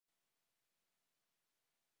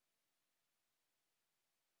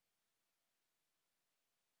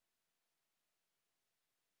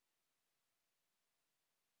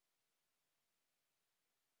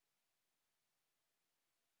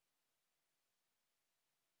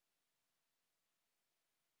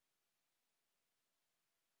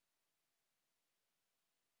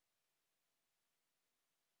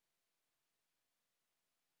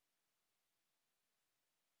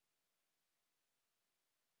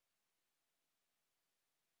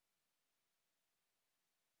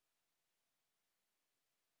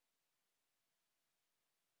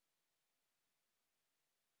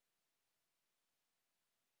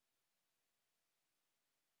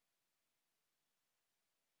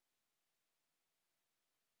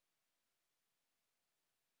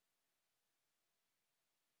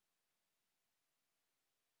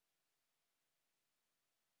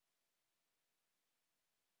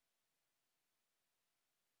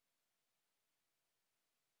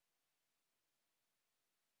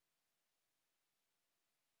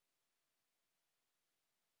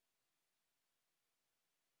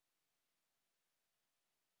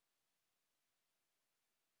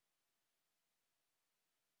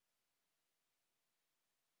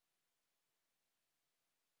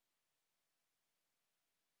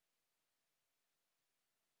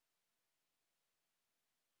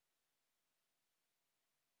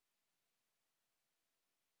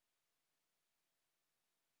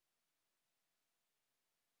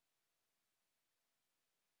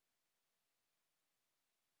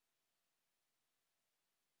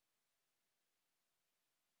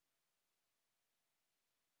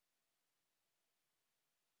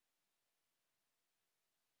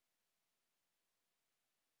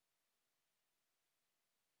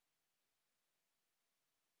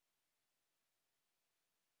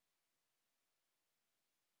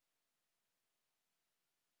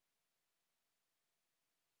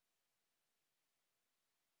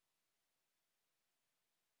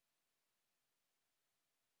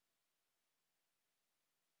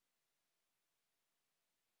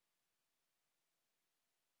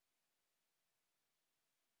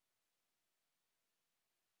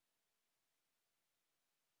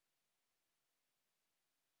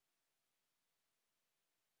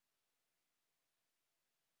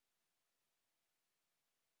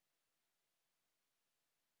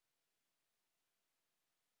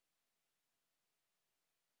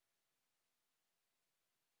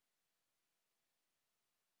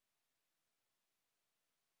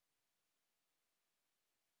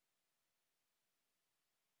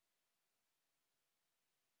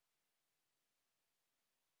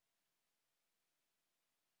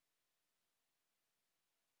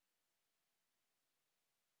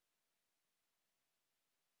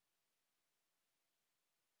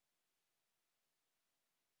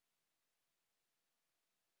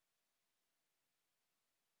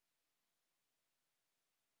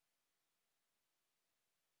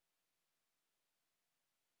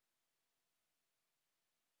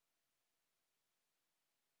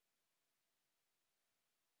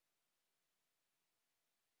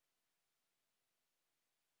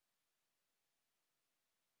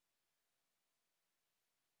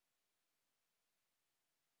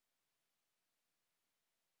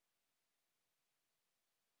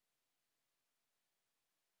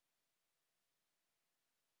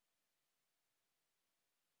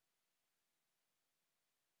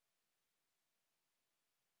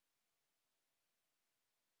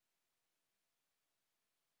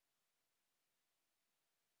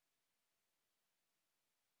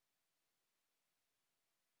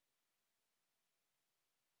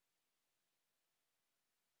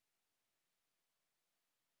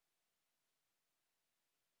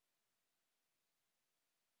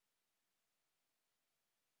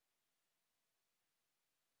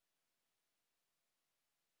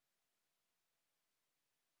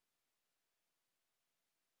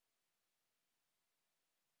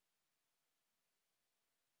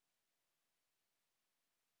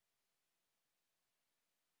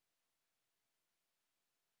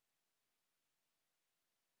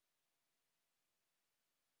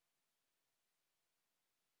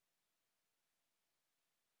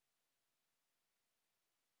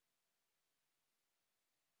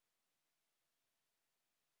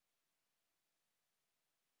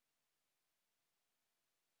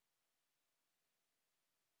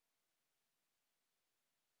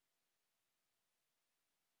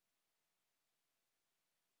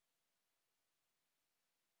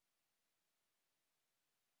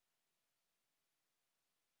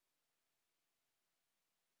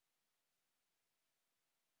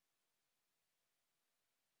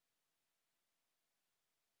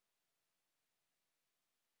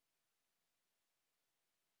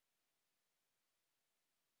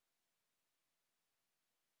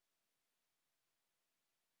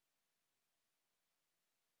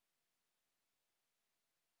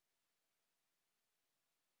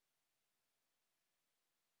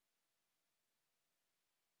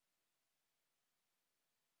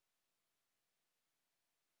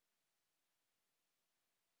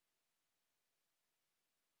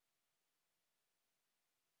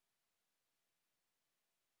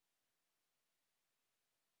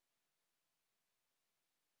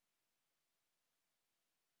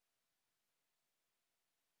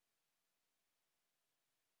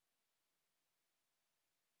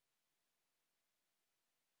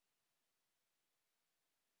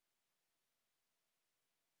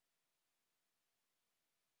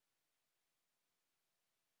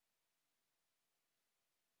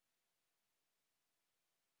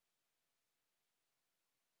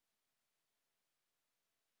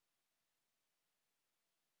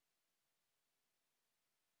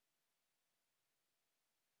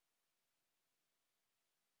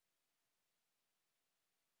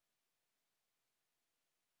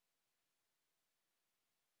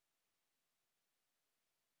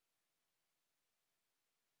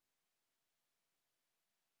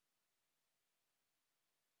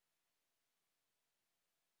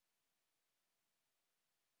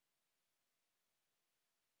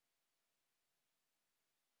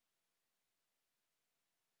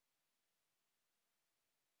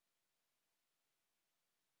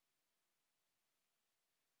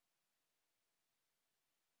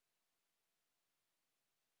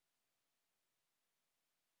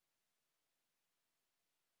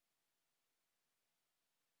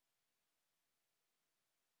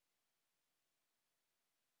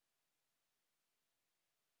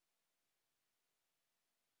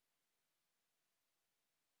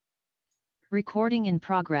Recording in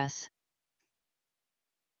progress.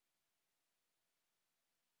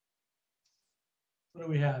 What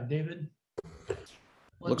do we have, David?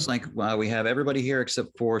 Looks like we have everybody here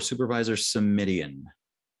except for Supervisor Simidian.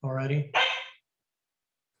 Already?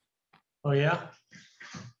 Oh, yeah?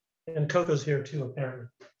 And Coco's here too, apparently.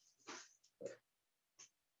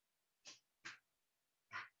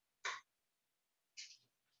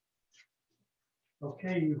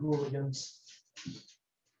 Okay, you hooligans.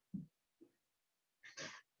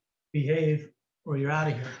 Behave or you're out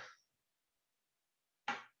of here.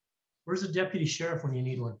 Where's the deputy sheriff when you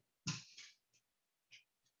need one?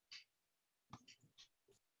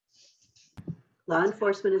 Law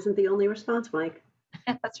enforcement isn't the only response, Mike.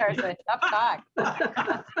 That's hard to tough talk.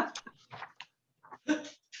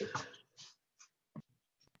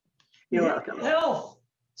 You're welcome. Health,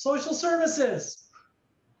 social services.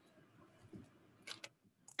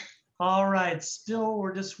 All right, still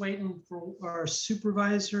we're just waiting for our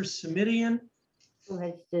supervisor, Simidian. Who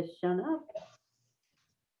has just shown up?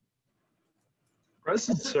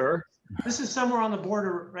 Present, sir. This is somewhere on the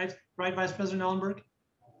border, right, Vice President Ellenberg?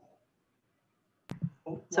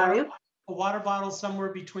 Sorry? A water bottle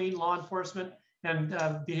somewhere between law enforcement and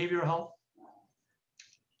behavioral health.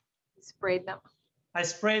 Sprayed them. I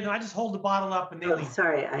spray them. I just hold the bottle up and they leave.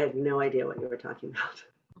 Sorry, I had no idea what you were talking about.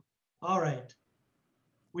 All right.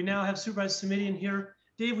 We now have Supervisor Simidian here.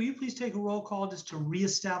 Dave, will you please take a roll call just to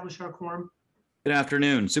reestablish our quorum? Good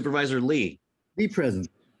afternoon, Supervisor Lee. Be present.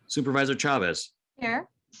 Supervisor Chavez. Here.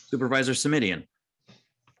 Supervisor Simidian.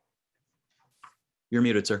 You're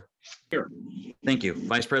muted, sir. Here. Thank you.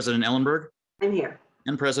 Vice President Ellenberg I'm here.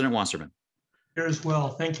 and President Wasserman. Here as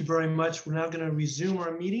well. Thank you very much. We're now going to resume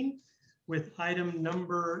our meeting with item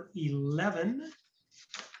number 11.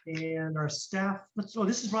 And our staff,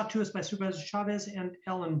 this is brought to us by Supervisor Chavez and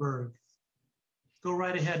Ellenberg. Go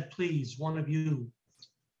right ahead, please, one of you.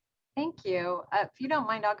 Thank you. If you don't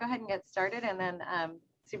mind, I'll go ahead and get started, and then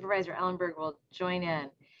Supervisor Ellenberg will join in.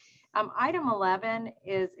 Item 11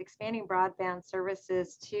 is expanding broadband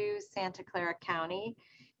services to Santa Clara County.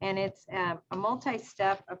 And it's a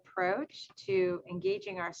multi-step approach to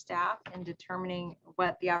engaging our staff and determining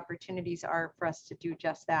what the opportunities are for us to do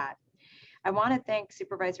just that. I want to thank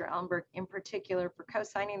Supervisor Ellenberg in particular for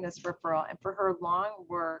co-signing this referral and for her long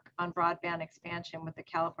work on broadband expansion with the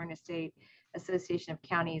California State Association of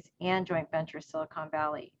Counties and joint venture Silicon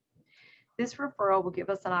Valley. This referral will give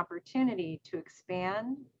us an opportunity to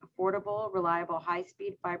expand affordable, reliable,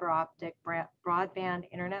 high-speed fiber optic broadband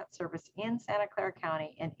internet service in Santa Clara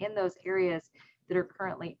County and in those areas that are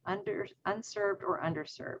currently unserved or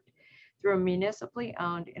underserved through a municipally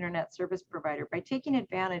owned internet service provider by taking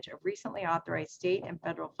advantage of recently authorized state and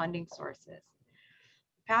federal funding sources.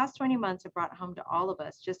 The past 20 months have brought home to all of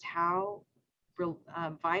us just how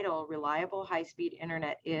vital, reliable, high-speed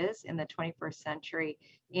internet is in the 21st century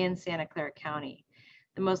in Santa Clara County.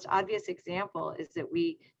 The most obvious example is that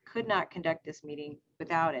we could not conduct this meeting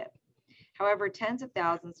without it. However, tens of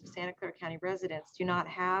thousands of Santa Clara County residents do not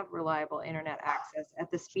have reliable internet access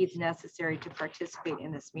at the speeds necessary to participate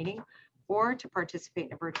in this meeting or to participate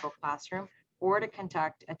in a virtual classroom or to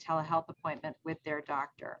conduct a telehealth appointment with their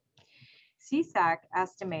doctor. CSAC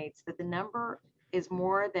estimates that the number is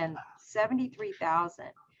more than 73,000,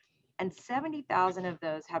 and 70,000 of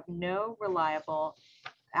those have no reliable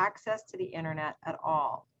access to the internet at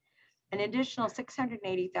all. An additional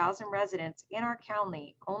 680,000 residents in our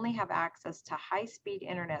county only have access to high-speed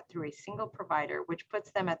internet through a single provider, which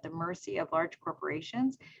puts them at the mercy of large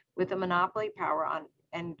corporations with a monopoly power on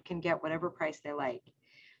and can get whatever price they like.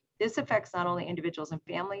 This affects not only individuals and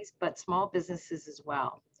families, but small businesses as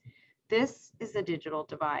well. This is the digital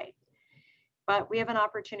divide. But we have an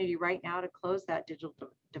opportunity right now to close that digital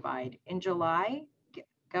divide. In July,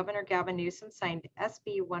 Governor Gavin Newsom signed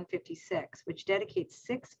SB 156, which dedicates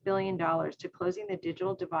 $6 billion to closing the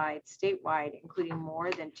digital divide statewide, including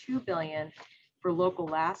more than $2 billion for local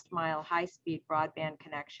last mile high-speed broadband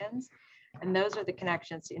connections. And those are the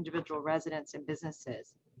connections to individual residents and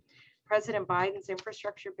businesses. President Biden's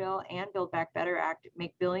infrastructure bill and Build Back Better Act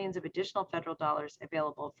make billions of additional federal dollars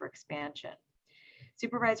available for expansion.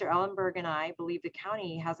 Supervisor Ellenberg and I believe the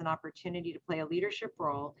county has an opportunity to play a leadership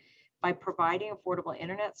role by providing affordable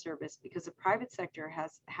internet service because the private sector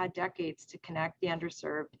has had decades to connect the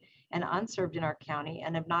underserved and unserved in our county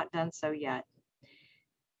and have not done so yet.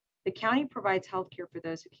 The county provides healthcare for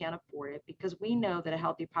those who can't afford it because we know that a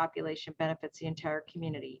healthy population benefits the entire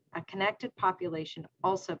community. A connected population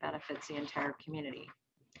also benefits the entire community.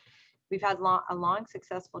 We've had a long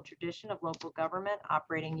successful tradition of local government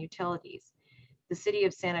operating utilities. The city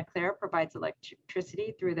of Santa Clara provides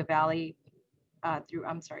electricity through the Valley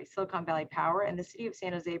Silicon Valley Power, and the city of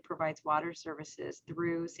San Jose provides water services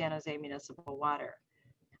through San Jose Municipal Water.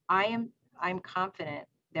 I'm confident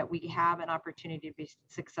that we have an opportunity to be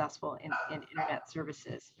successful in internet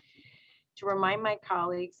services. To remind my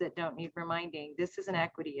colleagues that don't need reminding, this is an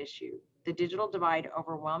equity issue. The digital divide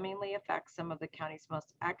overwhelmingly affects some of the county's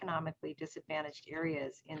most economically disadvantaged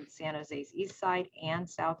areas in San Jose's East Side and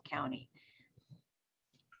South County.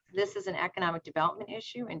 This is an economic development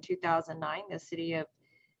issue. In 2009, the city of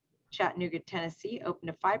Chattanooga, Tennessee opened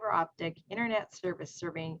a fiber optic internet service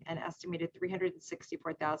serving an estimated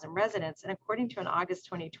 364,000 residents. And according to an August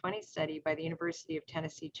 2020 study by the University of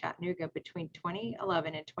Tennessee, Chattanooga, between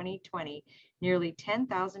 2011 and 2020, nearly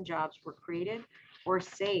 10,000 jobs were created or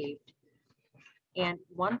saved, and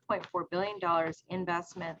 $1.4 billion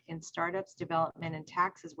investment in startups, development, and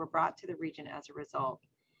taxes were brought to the region as a result.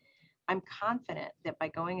 I'm confident that by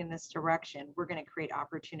going in this direction, we're going to create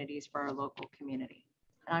opportunities for our local community.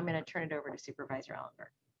 And I'm going to turn it over to Supervisor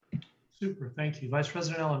Ellenberg. Super, thank you. Vice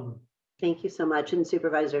President Ellenberg. Thank you so much. And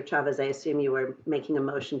Supervisor Chavez, I assume you were making a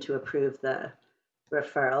motion to approve the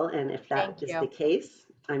referral. And if that is the case,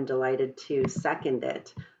 I'm delighted to second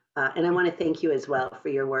it. And I want to thank you as well for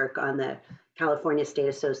your work on the California State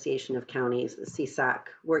Association of Counties, the CSAC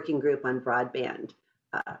working group on broadband.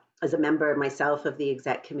 As a member myself of the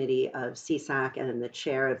exec committee of CSAC and the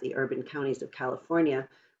chair of the Urban Counties of California,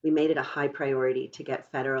 we made it a high priority to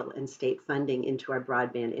get federal and state funding into our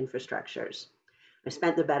broadband infrastructures. I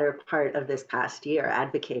spent the better part of this past year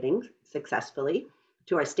advocating successfully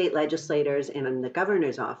to our state legislators and in the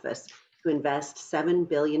governor's office to invest $7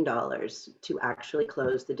 billion to actually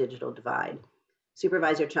close the digital divide.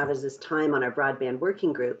 Supervisor Chavez's time on our broadband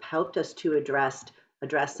working group helped us to address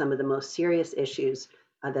some of the most serious issues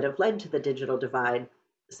that have led to the digital divide,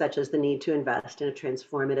 such as the need to invest in a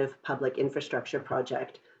transformative public infrastructure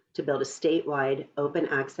project to build a statewide open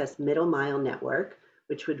access middle mile network,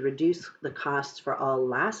 which would reduce the costs for all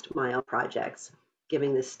last mile projects,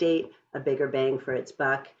 giving the state a bigger bang for its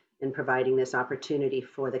buck and providing this opportunity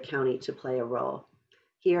for the county to play a role.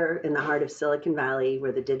 Here in the heart of Silicon Valley,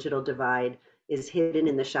 where the digital divide is hidden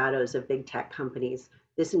in the shadows of big tech companies,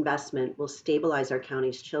 this investment will stabilize our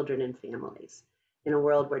county's children and families. In a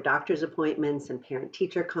world where doctor's appointments and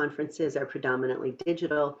parent-teacher conferences are predominantly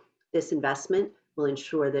digital, this investment will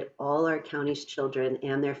ensure that all our county's children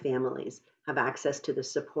and their families have access to the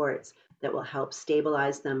supports that will help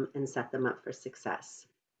stabilize them and set them up for success.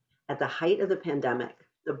 At the height of the pandemic,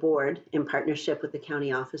 the board, in partnership with the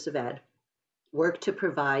County Office of Ed, worked to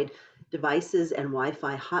provide devices and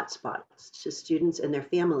Wi-Fi hotspots to students and their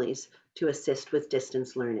families to assist with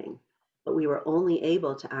distance learning. But we were only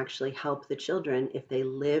able to actually help the children if they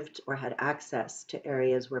lived or had access to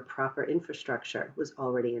areas where proper infrastructure was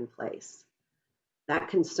already in place. That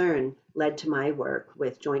concern led to my work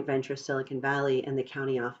with Joint Venture Silicon Valley and the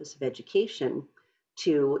County Office of Education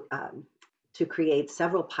to create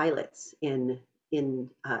several pilots in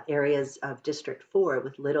areas of District 4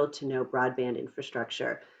 with little to no broadband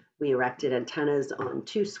infrastructure. We erected antennas on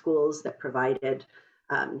 2 schools that provided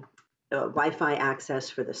Wi-Fi access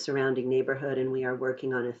for the surrounding neighborhood, and we are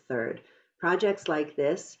working on a 3rd. Projects like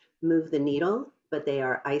this move the needle, but they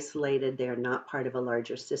are isolated, they are not part of a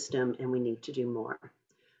larger system, and we need to do more.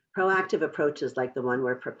 Proactive approaches like the one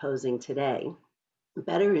we're proposing today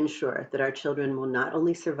better ensure that our children will not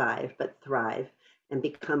only survive, but thrive and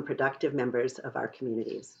become productive members of our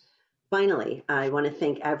communities. Finally, I want to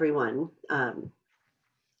thank everyone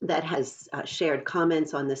that has shared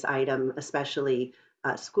comments on this item, especially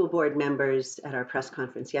school board members at our press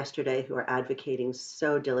conference yesterday who are advocating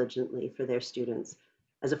so diligently for their students.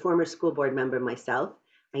 As a former school board member myself,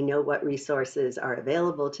 I know what resources are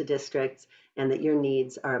available to districts and that your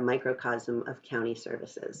needs are a microcosm of county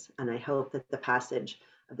services. And I hope that the passage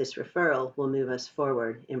of this referral will move us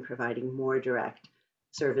forward in providing more direct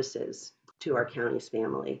services to our county's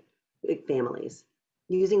families.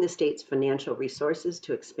 Using the state's financial resources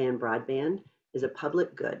to expand broadband is a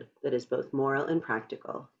public good that is both moral and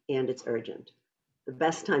practical, and it's urgent. The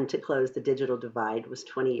best time to close the digital divide was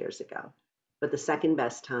 20 years ago, but the second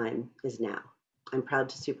best time is now. I'm proud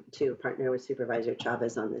to partner with Supervisor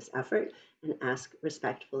Chavez on this effort and ask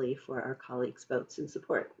respectfully for our colleagues' votes and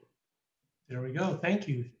support. There we go. Thank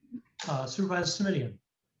you. Supervisor Simitian.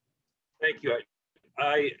 Thank you.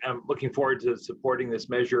 I am looking forward to supporting this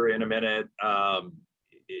measure in a minute.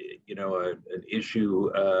 You know, an issue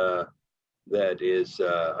that is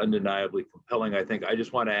undeniably compelling. I think I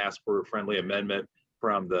just want to ask for a friendly amendment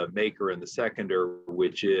from the maker and the seconder,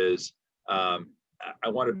 which is I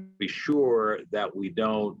want to be sure that we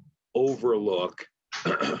don't overlook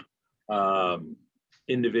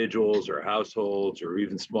individuals or households or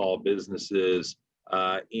even small businesses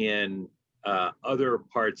in other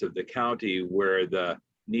parts of the county where the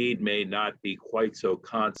need may not be quite so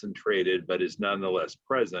concentrated, but is nonetheless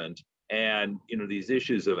present. And these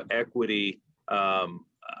issues of equity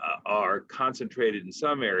are concentrated in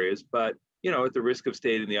some areas, but at the risk of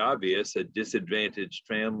stating the obvious, a disadvantaged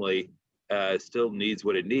family still needs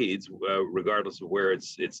what it needs, regardless of where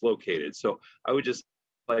it's located. So I would just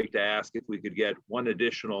like to ask if we could get one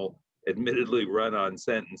additional, admittedly run-on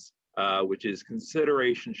sentence, which is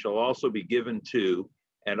consideration shall also be given to,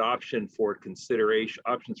 and options for consideration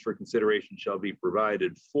shall be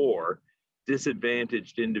provided for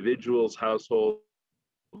disadvantaged individuals, households,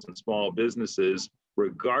 and small businesses,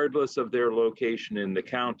 regardless of their location in the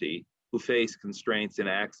county, who face constraints in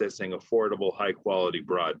accessing affordable, high-quality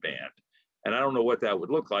broadband. And I don't know what that would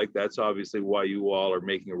look like. That's obviously why you all are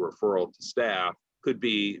making a referral to staff. Could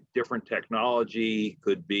be different technology,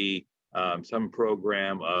 could be some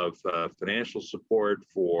program of financial support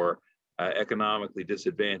for economically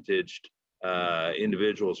disadvantaged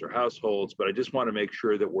individuals or households. But I just want to make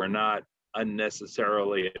sure that we're not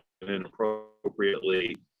unnecessarily and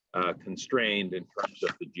inappropriately constrained in terms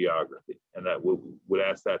of the geography. And that would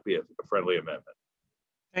ask that be a friendly amendment.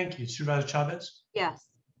 Thank you. Supervisor Chavez? Yes.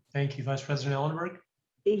 Thank you. Vice President Ellenberg?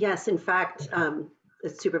 Yes, in fact,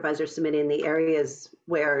 Supervisor Simitian, the areas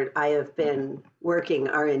where I have been working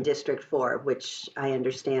are in District 4, which I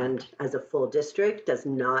understand as a full district does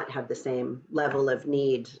not have the same level of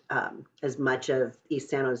need as much of East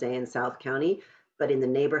San Jose and South County. But in the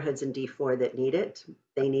neighborhoods in D4 that need it,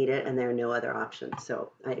 they need it, and there are no other options.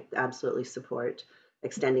 So I absolutely support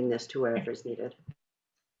extending this to wherever is needed.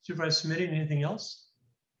 Supervisor Simitian, anything else?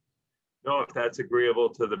 No, if that's agreeable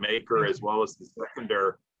to the maker as well as the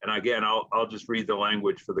seconder. And again, I'll just read the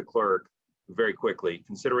language for the clerk very quickly.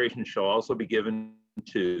 Consideration shall also be given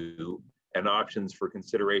to, and options for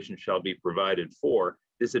consideration shall be provided for,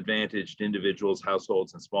 disadvantaged individuals,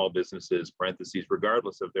 households, and small businesses, parentheses,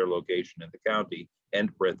 regardless of their location in the county,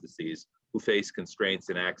 end parentheses, who face constraints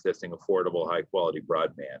in accessing affordable, high-quality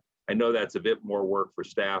broadband. I know that's a bit more work for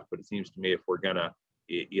staff, but it seems to me if we're gonna,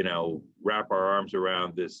 wrap our arms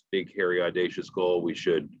around this big, hairy, audacious goal, we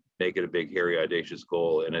should make it a big, hairy, audacious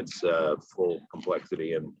goal in its full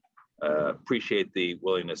complexity, and appreciate the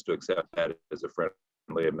willingness to accept that as a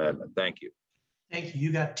friendly amendment. Thank you. Thank you.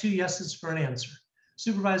 You got 2 yeses for an answer.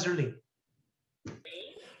 Supervisor Lee.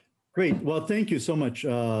 Great. Well, thank you so much,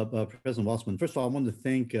 President Wassman. First of all, I want to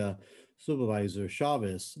thank Supervisor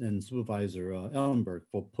Chavez and Supervisor Ellenberg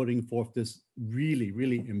for putting forth this really,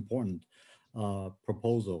 really important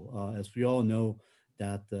proposal. As we all know,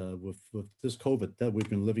 that with this COVID that we've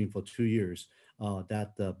been living for 2 years,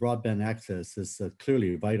 that broadband access is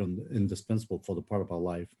clearly vital and indispensable for the part of our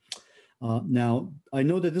life. Now, I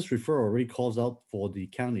know that this referral already calls out for the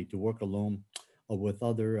county to work alone or with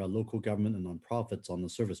other local government and nonprofits on the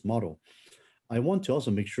service model. I want to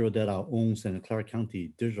also make sure that our own Santa Clara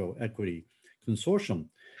County Digital Equity Consortium,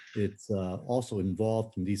 it's also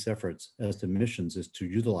involved in these efforts, as the missions is to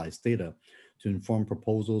utilize data to inform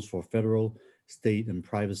proposals for federal, state, and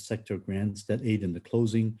private sector grants that aid in the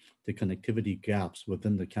closing the connectivity gaps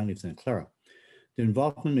within the County of Santa Clara. The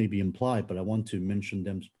involvement may be implied, but I want to mention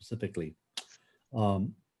them specifically.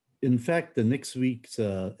 In fact, the next week's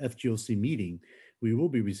FGOC meeting, we will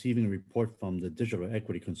be receiving a report from the Digital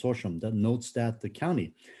Equity Consortium that notes that the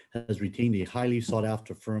county has retained a highly sought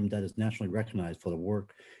after firm that is nationally recognized for the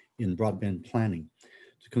work in broadband planning.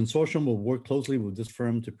 The consortium will work closely with this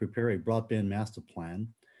firm to prepare a broadband master plan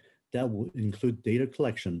that will include data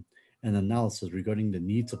collection and analysis regarding the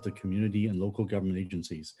needs of the community and local government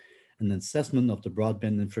agencies, an assessment of the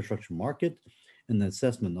broadband infrastructure market, and an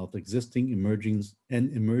assessment of existing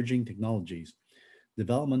emerging technologies,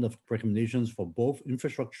 development of recommendations for both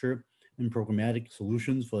infrastructure and programmatic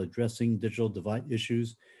solutions for addressing digital divide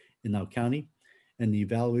issues in our county, and the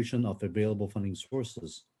evaluation of available funding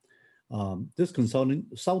sources. This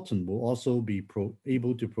consultant will also be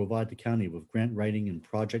able to provide the county with grant writing and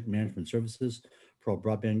project management services for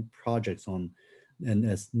broadband projects on an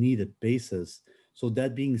as needed basis. So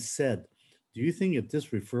that being said, do you think if this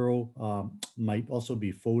referral might also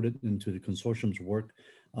be folded into the consortium's work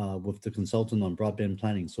with the consultant on broadband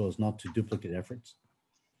planning so as not to duplicate efforts?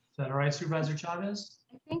 Is that all right, Supervisor Chavez?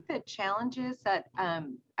 I think the challenge is that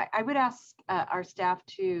I would ask our staff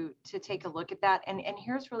to take a look at that. And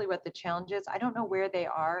here's really what the challenge is. I don't know where they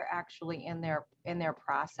are actually in their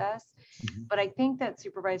process, but I think that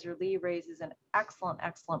Supervisor Lee raises an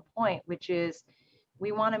excellent point, which is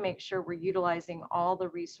we want to make sure we're utilizing all the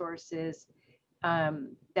resources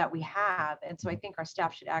that we have. And so I think our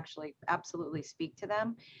staff should actually absolutely speak to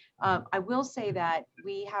them. I will say that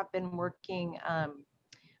we have been working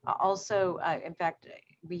also, in fact,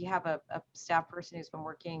 we have a staff person who's been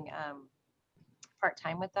working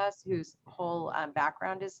part-time with us, whose whole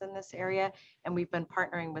background is in this area. And we've been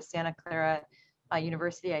partnering with Santa Clara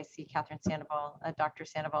University. I see Catherine Sandoval, Dr.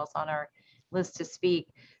 Sandoval is on our list to speak.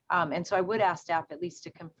 And so I would ask staff at least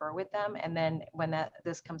to confer with them. And then when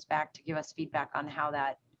this comes back, to give us feedback on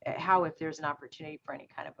how if there's an opportunity for any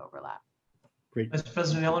kind of overlap. Great. Vice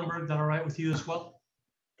President Ellenberg, that all right with you as well?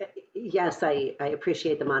 Yes, I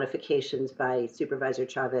appreciate the modifications by Supervisor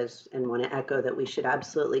Chavez and want to echo that we should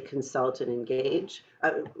absolutely consult and engage,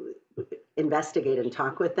 investigate and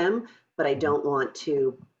talk with them, but I don't want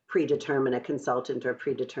to predetermine a consultant or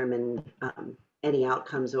predetermine any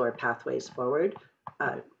outcomes or pathways forward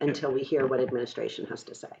until we hear what administration has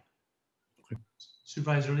to say. Okay.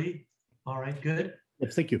 Supervisor Lee, all right, good.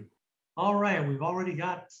 Yes, thank you. All right, we've already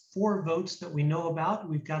got 4 votes that we know about.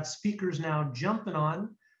 We've got speakers now jumping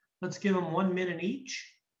on. Let's give them 1 minute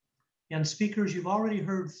each. And speakers, you've already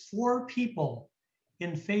heard 4 people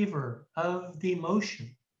in favor of the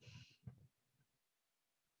motion.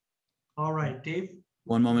 All right, Dave.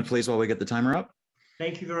 One moment, please, while we get the timer up.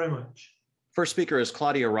 Thank you very much. First speaker is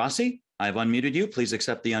Claudia Rossi. I've unmuted you. Please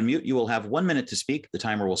accept the unmute. You will have 1 minute to speak. The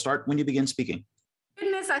timer will start when you begin speaking.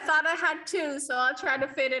 Goodness, I thought I had 2, so I'll try to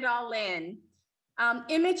fit it all in.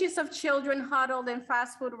 Images of children huddled in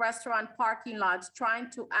fast food restaurant parking lots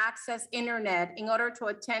trying to access internet in order to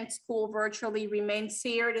attend school virtually remain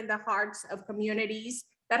seared in the hearts of communities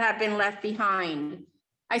that have been left behind.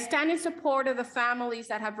 I stand in support of the families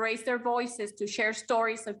that have raised their voices to share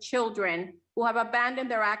stories of children who have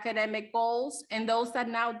abandoned their academic goals and those that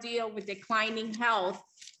now deal with declining health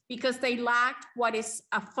because they lacked what is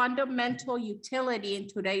a fundamental utility in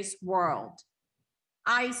today's world.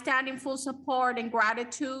 I stand in full support and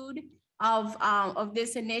gratitude of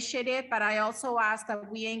this initiative, but I also ask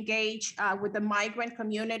that we engage with the migrant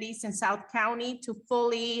communities in South County to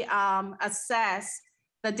fully assess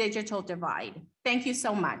the digital divide. Thank you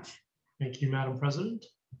so much. Thank you, Madam President.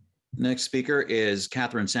 Next speaker is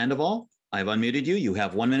Catherine Sandoval. I've unmuted you. You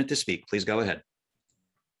have 1 minute to speak. Please go ahead.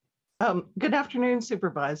 Good afternoon,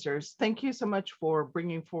 supervisors. Thank you so much for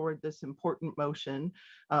bringing forward this important motion,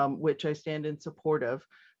 which I stand in support of.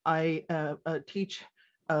 I teach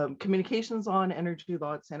communications on energy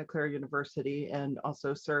law at Santa Clara University and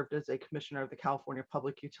also served as a commissioner of the California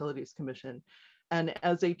Public Utilities Commission. And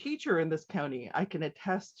as a teacher in this county, I can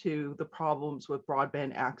attest to the problems with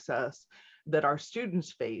broadband access that our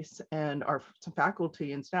students face and our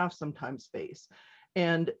faculty and staff sometimes face.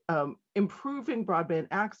 And improving broadband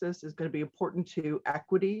access is going to be important to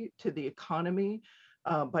equity, to the economy.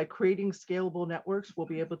 By creating scalable networks, we'll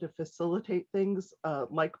be able to facilitate things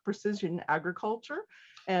like precision agriculture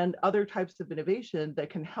and other types of innovation that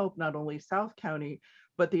can help not only South County,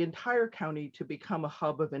 but the entire county to become a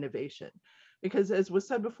hub of innovation. Because as was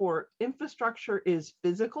said before, infrastructure is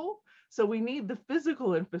physical. So we need the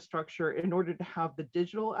physical infrastructure in order to have the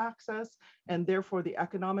digital access and therefore the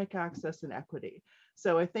economic access and equity.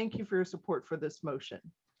 So I thank you for your support for this motion.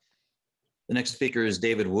 The next speaker is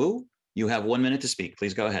David Wu. You have 1 minute to speak.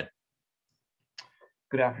 Please go ahead.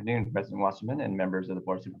 Good afternoon, President Wasserman and members of the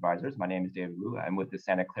Board of Supervisors. My name is David Wu. I'm with the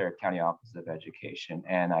Santa Clara County Office of Education,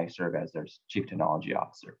 and I serve as their Chief Technology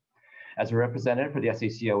Officer. As a representative for the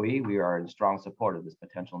SACOE, we are in strong support of this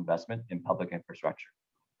potential investment in public infrastructure.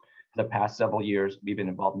 For the past several years, we've been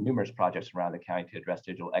involved in numerous projects around the county to address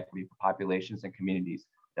digital equity for populations and communities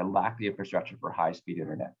that lack the infrastructure for high-speed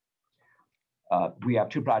internet. We have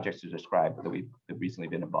 2 projects to describe that we've recently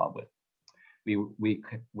been involved with.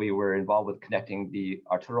 We were involved with connecting the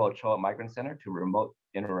Arturo Ochoa Migrant Center to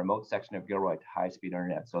a remote section of Gilroy to high-speed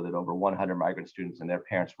internet, so that over 100 migrant students and their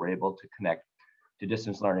parents were able to connect to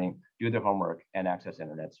distance learning, do their homework, and access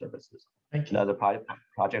internet services. Another project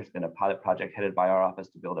has been a pilot project headed by our office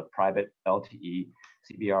to build a private LTE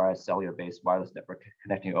CBRS cellular-based wireless network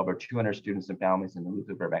connecting over 200 students and families in the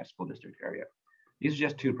Luther Burbank School District area. These are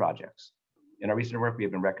just 2 projects. In our recent work, we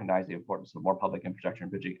have been recognizing the importance of more public infrastructure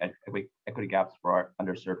and bridging equity gaps for our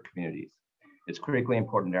underserved communities. It's critically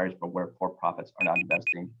important areas where for-profits are not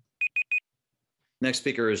investing. Next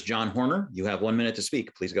speaker is John Horner. You have 1 minute to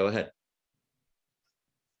speak. Please go ahead.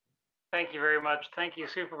 Thank you very much. Thank you,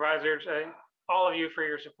 supervisors, all of you for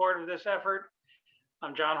your support of this effort.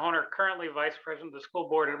 I'm John Horner, currently Vice President of the School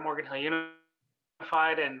Board at Morgan Hill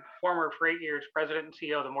Unified and former for 8 years President and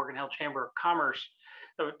CEO of the Morgan Hill Chamber of Commerce.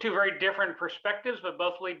 So 2 very different perspectives, but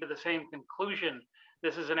both lead to the same conclusion.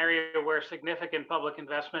 This is an area where significant public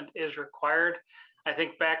investment is required. I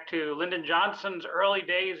think back to Lyndon Johnson's early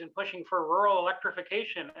days in pushing for rural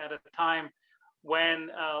electrification at a time when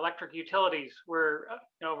electric utilities were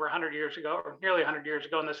over 100 years ago, or nearly 100 years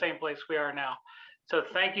ago, in the same place we are now. So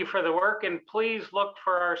thank you for the work, and please look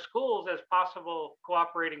for our schools as possible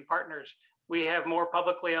cooperating partners. We have more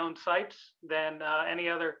publicly owned sites than any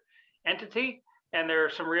other entity, and there are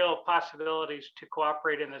some real possibilities to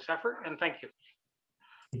cooperate in this effort, and thank you.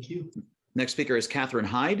 Thank you. Next speaker is Catherine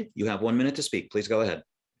Hyde. You have 1 minute to speak. Please go ahead.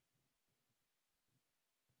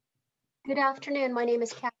 Good afternoon. My name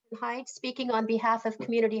is Catherine Hyde, speaking on behalf of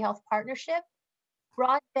Community Health Partnership.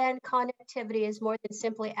 Broadband connectivity is more than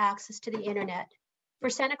simply access to the internet. For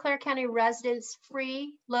Santa Clara County residents,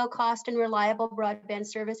 free, low cost, and reliable broadband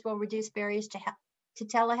service will reduce barriers to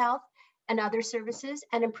telehealth and other services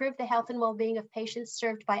and improve the health and well-being of patients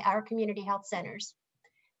served by our community health centers.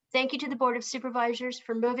 Thank you to the Board of Supervisors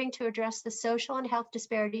for moving to address the social and health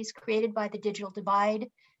disparities created by the digital divide.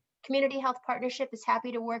 Community Health Partnership is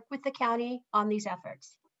happy to work with the county on these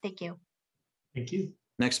efforts. Thank you. Thank you.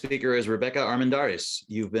 Next speaker is Rebecca Armendariz.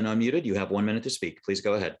 You've been unmuted. You have 1 minute to speak. Please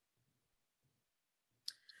go ahead.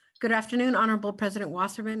 Good afternoon, Honorable President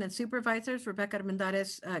Wasserman and Supervisors. Rebecca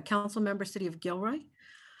Armendariz, Council Member, City of Gilroy.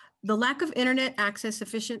 The lack of internet access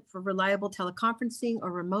sufficient for reliable teleconferencing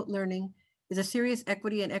or remote learning is a serious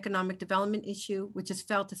equity and economic development issue, which is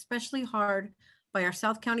felt especially hard by our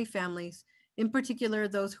South County families, in particular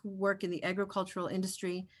those who work in the agricultural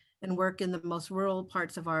industry and work in the most rural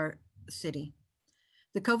parts of our city.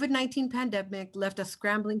 The COVID-19 pandemic left us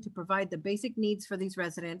scrambling to provide the basic needs for these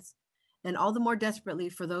residents, and all the more desperately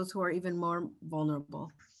for those who are even more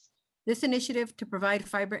vulnerable. This initiative to provide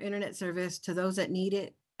fiber internet service to those that need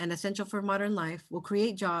it and essential for modern life will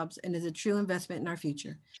create jobs and is a true investment in our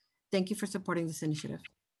future. Thank you for supporting this initiative.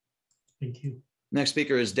 Thank you. Next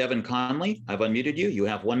speaker is Devin Conley. I've unmuted you. You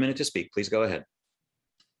have 1 minute to speak. Please go ahead.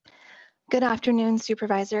 Good afternoon,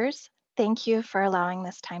 Supervisors. Thank you for allowing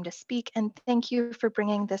this time to speak, and thank you for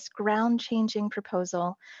bringing this ground-changing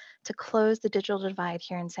proposal to close the digital divide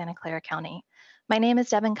here in Santa Clara County. My name is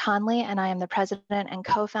Devin Conley, and I am the president and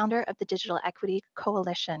co-founder of the Digital Equity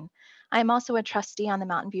Coalition. I am also a trustee on the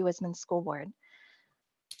Mountain View Women's School Board.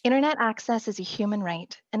 Internet access is a human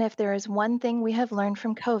right, and if there is one thing we have learned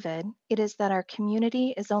from COVID, it is that our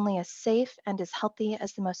community is only as safe and as healthy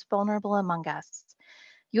as the most vulnerable among us.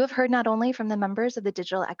 You have heard not only from the members of the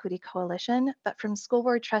Digital Equity Coalition, but from school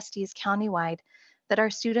board trustees countywide that our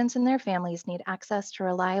students and their families need access to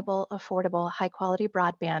reliable, affordable, high-quality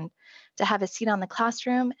broadband to have a seat on the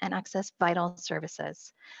classroom and access vital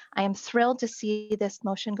services. I am thrilled to see this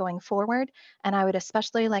motion going forward, and I would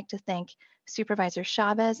especially like to thank Supervisor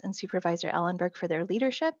Chavez and Supervisor Ellenberg for their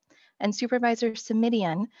leadership, and Supervisor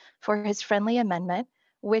Simidian for his friendly amendment,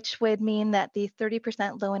 which would mean that the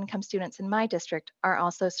 30% low-income students in my district are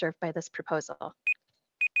also served by this proposal.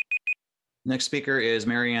 Next speaker is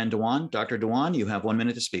Marianne Dewan. Dr. Dewan, you have 1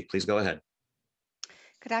 minute to speak. Please go ahead.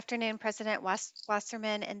 Good afternoon, President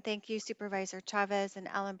Wasserman, and thank you, Supervisor Chavez and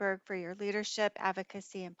Ellenberg, for your leadership,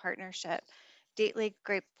 advocacy, and partnership. Deeply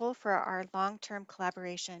grateful for our long-term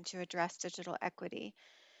collaboration to address digital equity.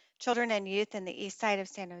 Children and youth in the east side of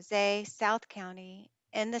San Jose, South County,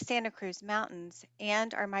 in the Santa Cruz Mountains,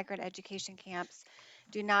 and our migrant education camps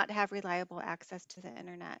do not have reliable access to the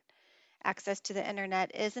internet. Access to the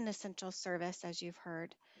internet is an essential service, as you've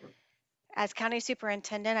heard. As County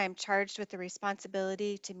Superintendent, I'm charged with the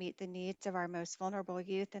responsibility to meet the needs of our most vulnerable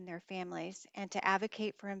youth and their families, and to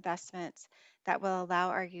advocate for investments that will allow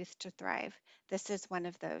our youth to thrive. This is one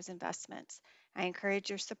of those investments. I encourage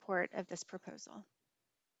your support of this proposal.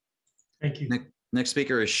 Thank you. Next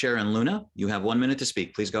speaker is Sharon Luna. You have 1 minute to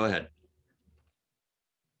speak. Please go ahead.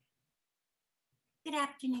 Good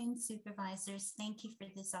afternoon, Supervisors. Thank you for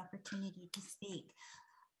this opportunity to speak.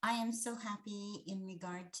 I am so happy in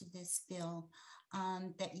regard to this bill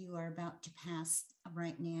that you are about to pass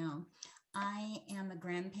right now. I am a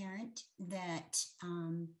grandparent that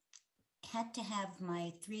had to have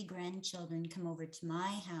my 3 grandchildren come over to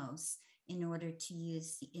my house in order to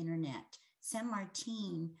use the internet. San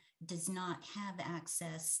Martin does not have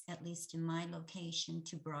access, at least in my location,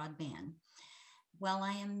 to broadband. While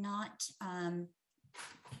I am not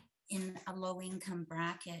in a low-income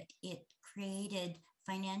bracket, it created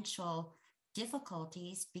financial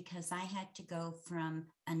difficulties because I had to go from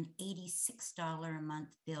an $86 a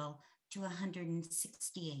month bill to a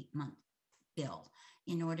 $168 month bill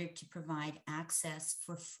in order to provide access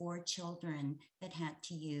for 4 children that had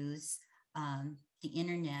to use the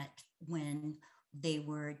internet when they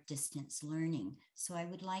were distance learning. So I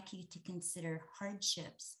would like you to consider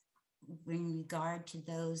hardships in regard to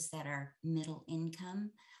those that are middle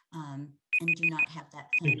income and do not have that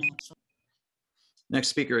financial. Next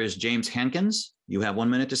speaker is James Hankins. You have 1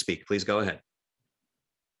 minute to speak. Please go ahead.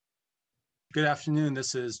 Good afternoon.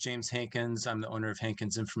 This is James Hankins. I'm the owner of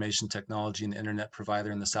Hankins Information Technology and Internet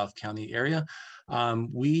provider in the South County area.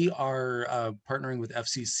 We are partnering with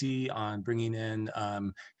FCC on bringing in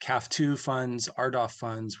CAF2 funds, RDOF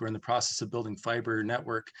funds. We're in the process of building fiber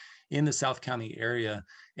network in the South County area.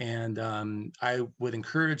 And I would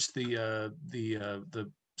encourage the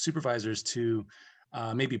supervisors to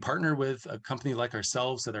maybe partner with a company like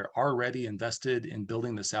ourselves that are already invested in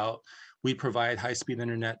building this out. We provide high-speed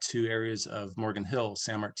internet to areas of Morgan Hill,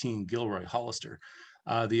 San Martin, Gilroy, Hollister.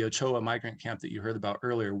 The Ochoa migrant camp that you heard about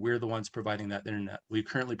earlier, we're the ones providing that internet. We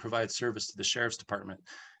currently provide service to the Sheriff's Department,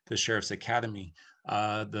 the Sheriff's Academy,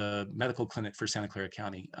 the medical clinic for Santa Clara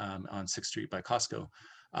County on 6th Street by Costco.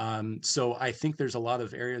 So I think there's a lot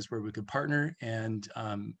of areas where we could partner, and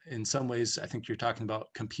in some ways, I think you're talking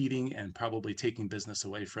about competing and probably taking business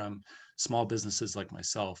away from small businesses like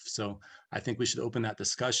myself. So I think we should open that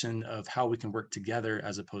discussion of how we can work together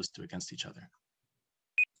as opposed to against each other.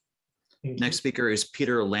 Next speaker is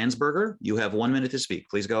Peter Landsberger. You have 1 minute to speak.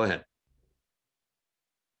 Please go ahead.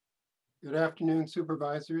 Good afternoon,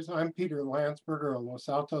 supervisors. I'm Peter Landsberger, a Los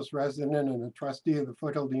Altos resident and a trustee of the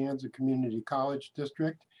Foothill De Anza Community College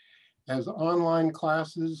District. As online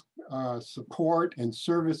classes, support, and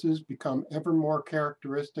services become ever more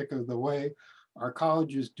characteristic of the way our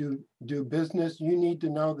colleges do business, you need to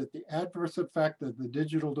know that the adverse effect of the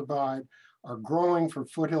digital divide are growing for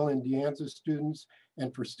Foothill and De Anza students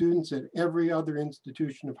and for students at every other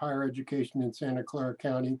institution of higher education in Santa Clara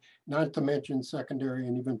County, not to mention secondary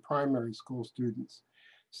and even primary school students.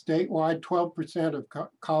 Statewide, 12% of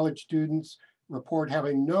college students report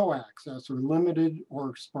having no access or limited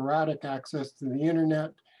or sporadic access to the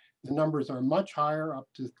internet. The numbers are much higher, up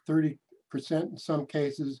to 30% in some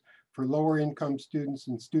cases, for lower income students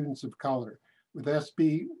and students of color. With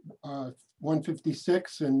SB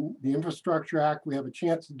 156 and the Infrastructure Act, we have a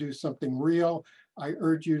chance to do something real. I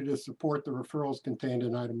urge you to support the referrals contained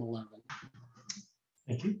in item 11.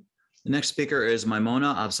 Thank you. The next speaker is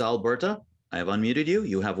Maimona Afzal Berta. I have unmuted you.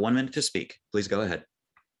 You have 1 minute to speak. Please go ahead.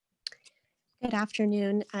 Good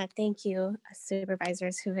afternoon. Thank you,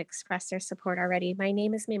 supervisors who have expressed their support already. My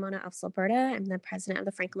name is Maimona Afzal-Berta. I'm the president of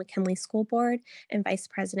the Franklin McKinley School Board and vice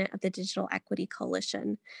president of the Digital Equity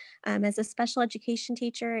Coalition. As a special education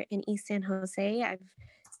teacher in East San Jose, I've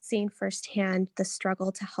seen firsthand the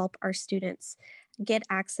struggle to help our students get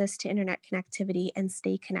access to internet connectivity and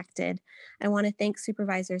stay connected. I want to thank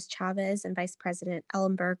Supervisors Chavez and Vice President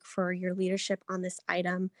Ellenberg for your leadership on this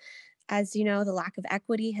item. As you know, the lack of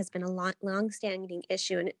equity has been a long-standing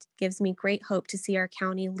issue, and it gives me great hope to see our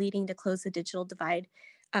county leading to close the digital divide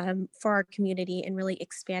for our community and really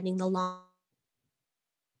expanding the long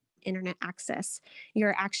internet access.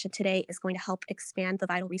 Your action today is going to help expand the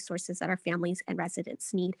vital resources that our families and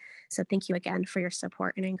residents need. So thank you again for your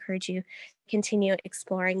support, and I encourage you to continue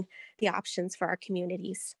exploring the options for our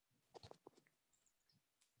communities.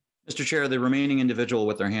 Mr. Chair, the remaining individual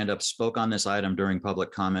with their hand up spoke on this item during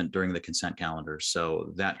public comment during the consent calendar.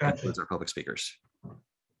 So that concludes our public speakers.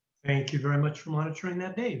 Thank you very much for monitoring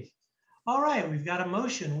that, Dave. All right, we've got a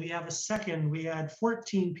motion. We have a second. We had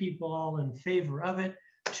 14 people all in favor of it.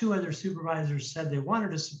 2 other supervisors said they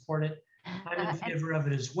wanted to support it. I'm in favor of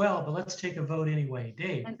it as well, but let's take a vote anyway.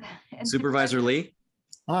 Dave. Supervisor Lee?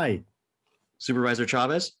 Aye. Supervisor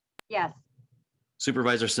Chavez? Yes.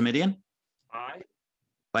 Supervisor Simidian? Aye.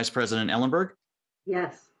 Vice President Ellenberg?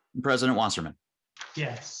 Yes. And President Wasserman?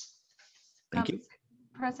 Yes. Thank you.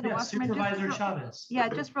 President Yes, Wasserman, Supervisor Chavez. Yeah,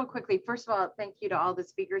 just real quickly. First of all, thank you to all the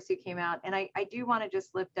speakers who came out. And I do want to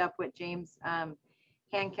just lift up what James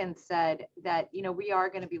Hankins said, that, you know, we are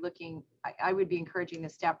going to be looking, I would be encouraging the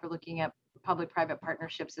staff for looking at public-private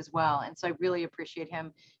partnerships as well. And so I really appreciate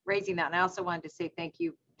him raising that. And I also wanted to say thank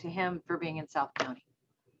you to him for being in South County.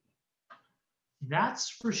 That's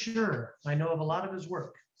for sure. I know of a lot of his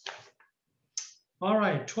work. All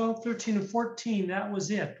right, 12, 13, and 14, that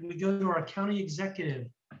was it. We go to our county executive.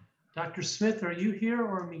 Dr. Smith, are you here,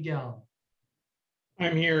 or Miguel?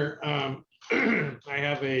 I'm here. I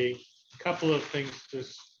have a couple of things to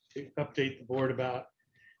update the board about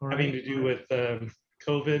having to do with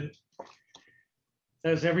COVID.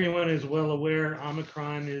 As everyone is well aware,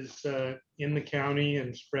 Omicron is in the county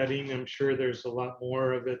and spreading. I'm sure there's a lot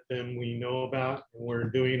more of it than we know about. We're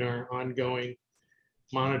doing our ongoing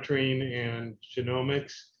monitoring and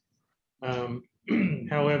genomics.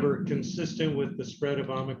 However, consistent with the spread of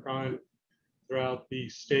Omicron throughout the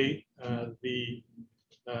state, the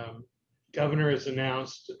governor has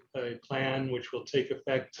announced a plan which will take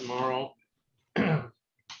effect tomorrow,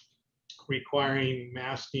 requiring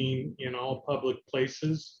masking in all public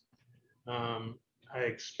places. I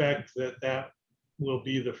expect that will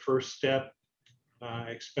be the first step. I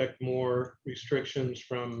expect more restrictions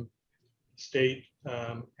from state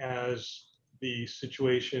as the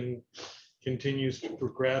situation continues to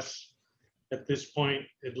progress. At this point,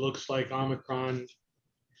 it looks like Omicron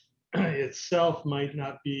itself might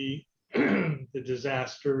not be the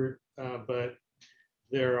disaster, but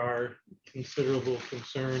there are considerable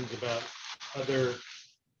concerns about other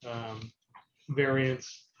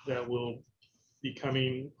variants that will be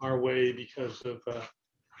coming our way because of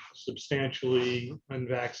substantially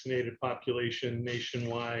unvaccinated population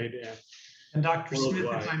nationwide And Dr. Smith,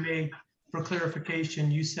 worldwide. if I may, for clarification,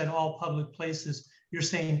 you said all public places. You're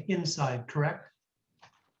saying inside, correct?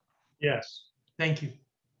 Yes. Thank you.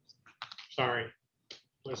 Sorry.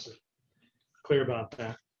 Listen, clear about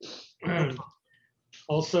that.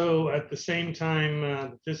 Also, at the same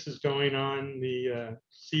time this is going on, the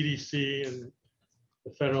CDC and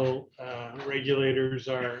the federal regulators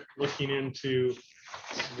are looking into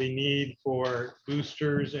the need for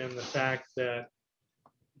boosters and the fact that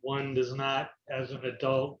one does not, as an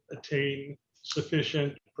adult, attain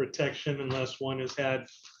sufficient protection unless one has had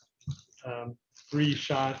 3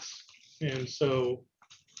 shots. And so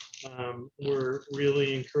we're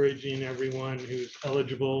really encouraging everyone who's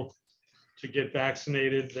eligible to get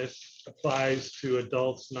vaccinated. This applies to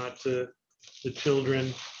adults, not to the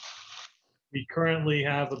children. We currently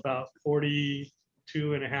have about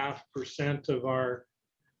 42.5% of our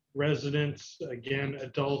residents, again,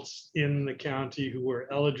 adults in the county who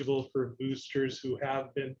are eligible for boosters who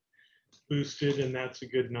have been boosted, and that's a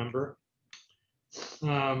good number.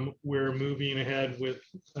 We're moving ahead with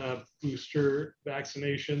booster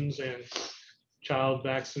vaccinations and child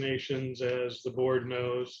vaccinations, as the board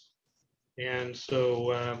knows. And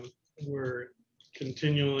so we're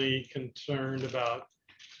continually concerned about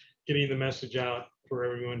getting the message out for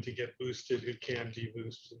everyone to get boosted who can be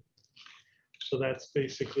boosted. So that's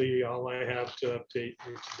basically all I have to update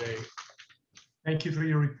you today. Thank you for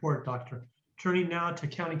your report, Doctor. Turning now to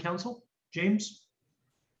County Council, James.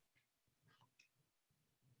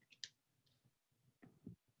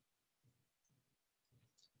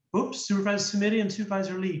 Oops, Supervisor Committee and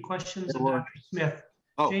Supervisor Lee, questions of Dr. Smith.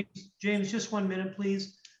 Oh. James, just 1 minute,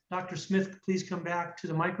 please. Dr. Smith, please come back to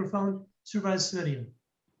the microphone. Supervisor Smithian.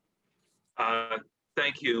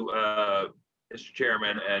 Thank you, Mr.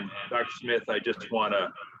 Chairman. And Dr. Smith, I just want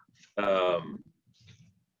to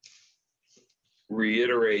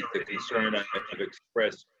reiterate the concern I've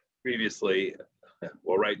expressed previously.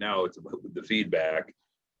 Well, right now it's about the feedback.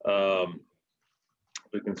 The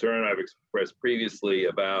concern I've expressed previously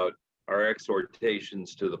about our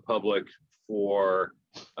exhortations to the public for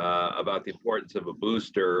about the importance of a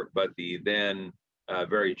booster, but the then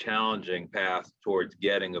very challenging path towards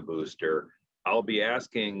getting a booster. I'll be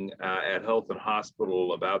asking at Health and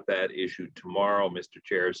Hospital about that issue tomorrow, Mr.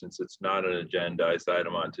 Chair, since it's not an agendized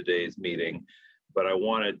item on today's meeting. But I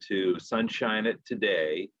wanted to sunshine it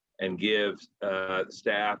today and give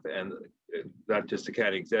staff, and not just the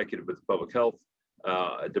county executive, but the public health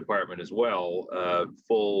department as well,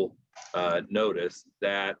 full notice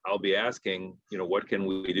that I'll be asking, what can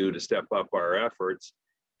we do to step up our efforts?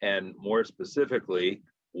 And more specifically,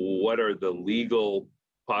 what are the legal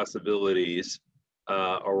possibilities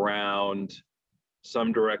around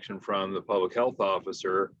some direction from the public health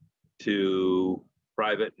officer to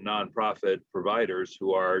private nonprofit providers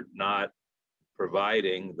who are not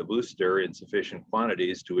providing the booster in sufficient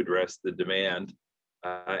quantities to address the demand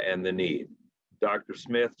and the need. Dr.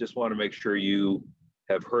 Smith, just want to make sure you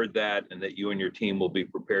have heard that and that you and your team will be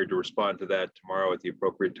prepared to respond to that tomorrow at the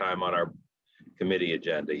appropriate time on our committee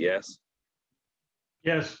agenda. Yes?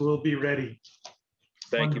 Yes, we'll be ready.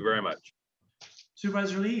 Thank you very much.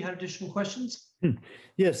 Supervisor Lee, you had additional questions?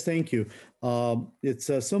 Yes, thank you. It's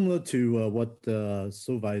similar to what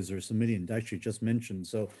Supervisor Simidian actually just mentioned.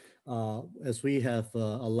 So as we have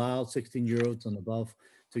allowed 16-year-olds and above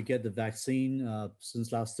to get the vaccine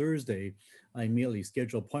since last Thursday, I immediately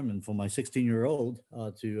scheduled an appointment for my 16-year-old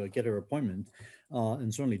to get her appointment.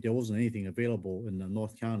 And certainly there wasn't anything available in the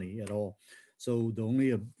North County at all. So the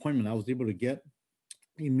only appointment I was able to get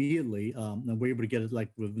immediately, and we were able to get it like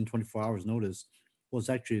within 24 hours notice, was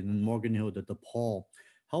actually in Morgan Hill at the DePaul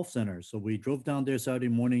Health Center. So we drove down there Saturday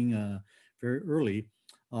morning very early.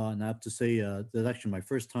 And I have to say, that's actually my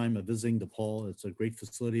first time visiting DePaul. It's a great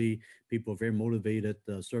facility. People are very motivated.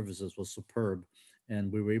 The services was superb.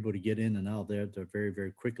 And we were able to get in and out there very,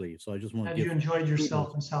 very quickly. So I just want to Have you enjoyed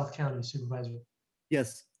yourself in South County, Supervisor?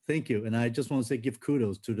 Yes, Thank you. And I just want to say, give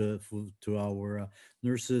kudos to our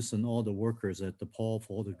nurses and all the workers at the Paul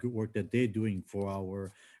for all the good work that they're doing for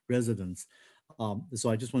our residents. So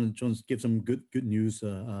I just want to give some good news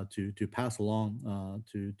to pass along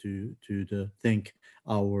to thank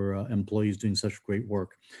our employees doing such great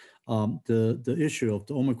work. The issue of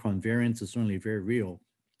the Omicron variant is certainly very real,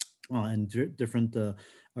 and different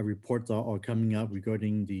reports are coming out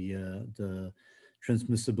regarding the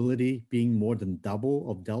transmissibility being more than double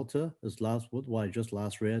of Delta, as what I just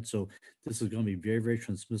last read. So this is going to be very, very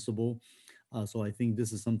transmissible. So I think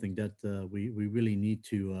this is something that we really need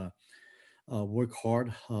to work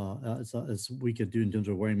hard as we could do in terms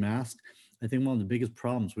of wearing masks. I think one of the biggest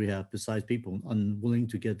problems we have, besides people unwilling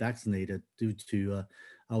to get vaccinated due to,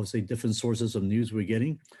 I would say, different sources of news we're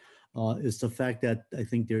getting, is the fact that I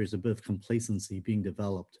think there is a bit of complacency being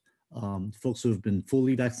developed. Folks who have been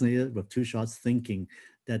fully vaccinated with 2 shots thinking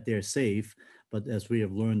that they're safe, but as we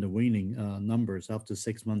have learned, the waning numbers after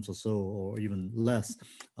 6 months or so, or even less,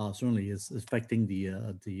 certainly is affecting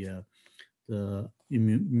the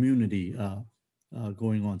immunity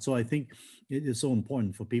going on. So I think it is so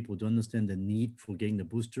important for people to understand the need for getting the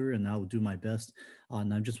booster, and I will do my best.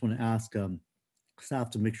 And I just want to ask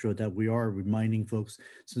staff to make sure that we are reminding folks,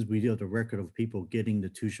 since we do have the record of people getting the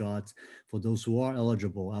 2 shots, for those who are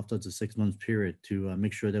eligible after the 6 month period, to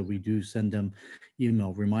make sure that we do send them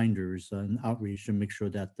email reminders and outreach, and make sure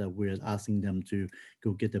that we're asking them to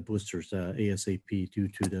go get the boosters ASAP due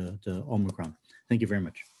to the Omicron. Thank you very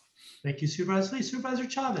much. Thank you, Supervisor Lee. Supervisor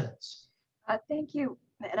Chavez. Thank you.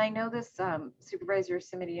 And I know this Supervisor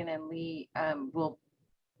Simitian and Lee will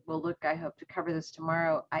look, I hope, to cover this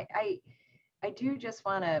tomorrow. I do just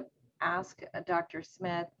want to ask Dr.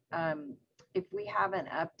 Smith if we have an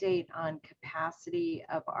update on capacity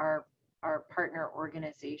of our partner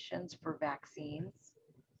organizations for vaccines.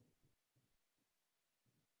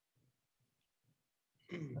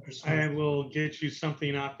 I will get you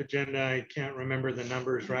something off agenda. I can't remember the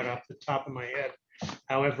numbers right off the top of my head.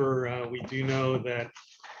 However, we do know that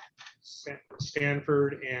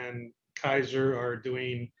Stanford and Kaiser are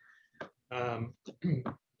doing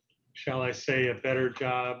shall I say, a better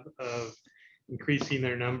job of increasing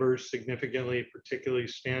their numbers significantly, particularly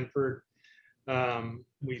Stanford.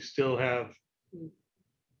 We still have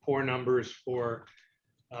poor numbers for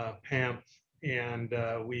PAMP, and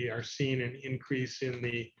we are seeing an increase in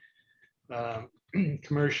the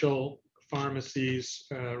commercial pharmacies,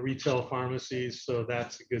 retail pharmacies, so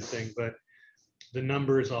that's a good thing. But the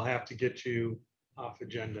numbers I'll have to get you off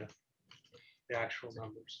agenda. The actual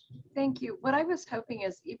numbers. Thank you. What I was hoping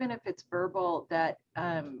is, even if it's verbal, that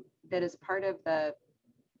that is part of the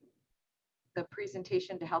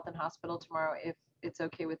presentation to Health and Hospital tomorrow, if it's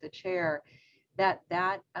okay with the chair, that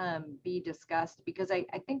be discussed, because I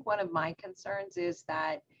think one of my concerns is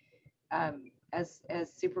that as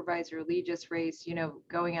Supervisor Lee just raised,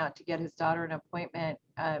 going out to get his daughter an appointment,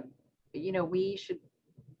 we should,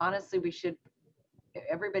 honestly,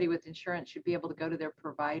 everybody with insurance should be able to go to their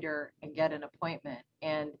provider and get an appointment.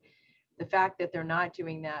 And the fact that they're not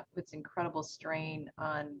doing that puts incredible strain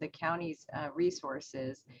on the county's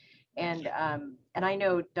resources. And I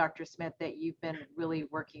know, Dr. Smith, that you've been really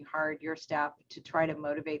working hard, your staff, to try to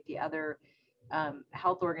motivate the other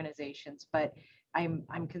health organizations. But I'm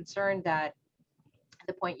concerned that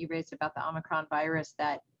the point you raised about the Omicron virus,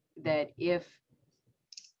 that if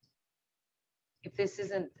this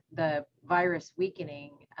isn't the virus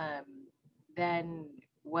weakening, then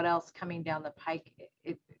what else coming down the pike?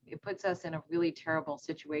 It puts us in a really terrible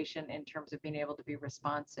situation in terms of being able to be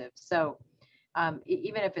responsive. So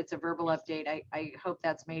even if it's a verbal update, I hope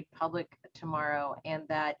that's made public tomorrow, and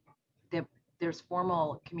that there's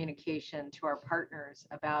formal communication to our partners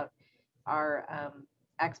about our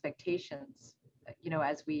expectations,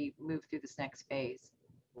 as we move through this next phase.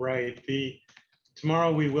 Right.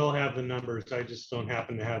 Tomorrow we will have the numbers. I just don't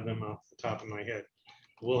happen to have them off the top of my head.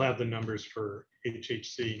 We'll have the numbers for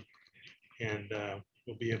HHC, and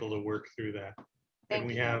we'll be able to work through that. And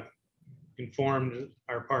we have informed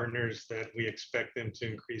our partners that we expect them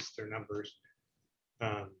to increase their numbers.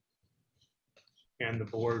 And the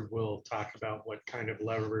board will talk about what kind of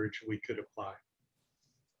leverage we could apply.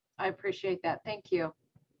 I appreciate that. Thank you.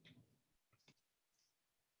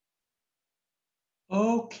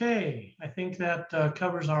 Okay, I think that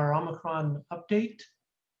covers our Omicron update,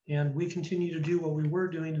 and we continue to do what we were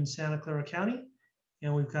doing in Santa Clara County,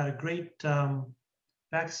 and we've got a great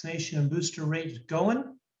vaccination and booster rate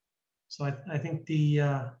going. So I think the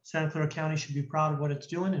Santa Clara County should be proud of what it's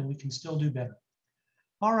doing, and we can still do better.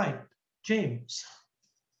 All right, James.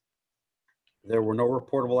 There were no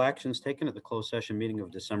reportable actions taken at the closed session meeting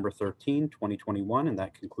of December 13, 2021, and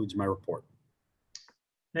that concludes my report.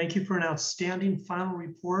 Thank you for an outstanding final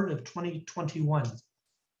report of 2021.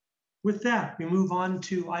 With that, we move on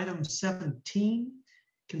to item 17,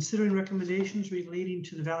 considering recommendations relating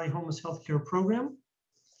to the Valley Homeless Healthcare Program.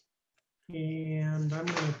 And I'm going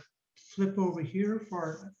to flip over here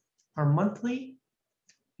for our monthly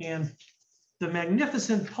and the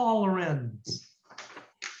magnificent Paul Lorenz.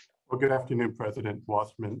 Well, good afternoon, President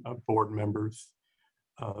Wasserman, board members.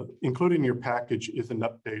 Included in your package is an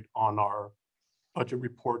update on our budget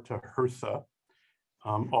report to HRSA.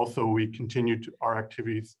 Also, we continued our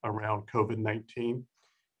activities around COVID-19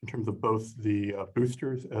 in terms of both the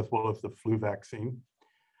boosters as well as the flu vaccine.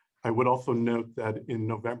 I would also note that in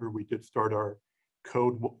November, we did start our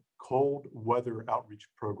cold weather outreach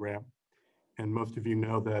program. And most of you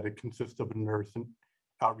know that it consists of a nurse and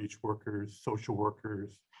outreach workers, social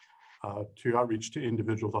workers, to outreach to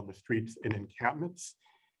individuals on the streets and encampments.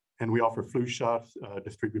 And we offer flu shots,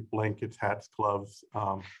 distribute blankets, hats, gloves,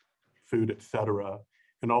 food, etc.,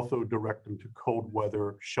 and also direct them to cold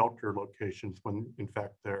weather shelter locations when in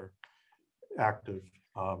fact they're active.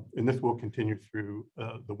 And this will continue through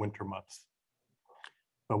the winter months.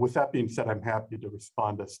 With that being said, I'm happy to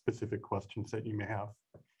respond to specific questions that you may have.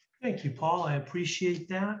 Thank you, Paul. I appreciate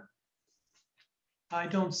that. I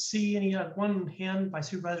don't see any one hand by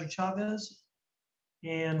Supervisor Chavez,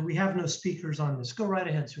 and we have no speakers on this. Go right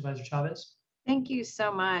ahead, Supervisor Chavez. Thank you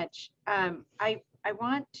so much. I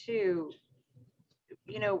want to,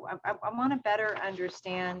 I want to better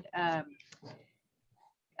understand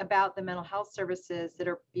about the mental health services that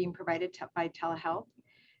are being provided by telehealth.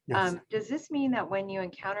 Yes. Does this mean that when you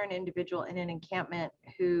encounter an individual in an encampment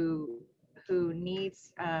who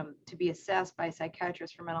needs to be assessed by a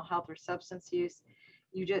psychiatrist for mental health or substance use,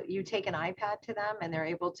 you take an iPad to them and they're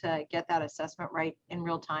able to get that assessment right in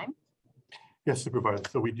real time? Yes, Supervisor.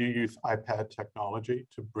 So we do use iPad technology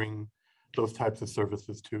to bring those types of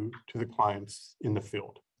services to the clients in the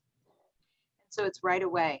field. So it's right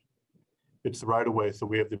away. It's right away. So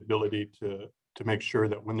we have the ability to make sure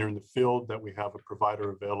that when they're in the field that we have a provider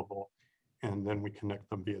available, and then we connect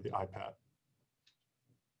them via the iPad.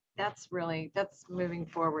 That's moving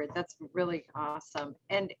forward. That's really awesome.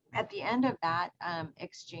 And at the end of that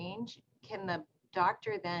exchange, can the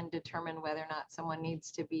doctor then determine whether or not someone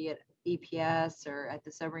needs to be at EPS or at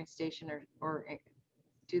the sobering station, or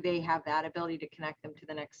do they have that ability to connect them to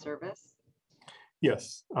the next service?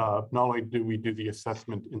 Yes. Not only do we do the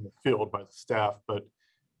assessment in the field by the staff, but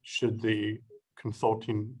should the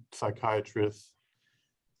consulting psychiatrist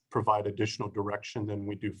provide additional direction, then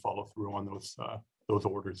we do follow through on those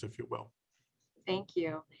orders, if you will. Thank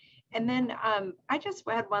you. And then I just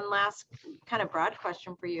had one last kind of broad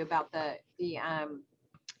question for you about the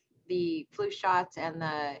flu shots and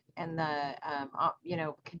the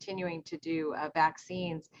continuing to do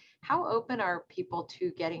vaccines. How open are people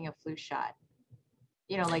to getting a flu shot?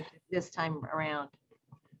 Like this time around.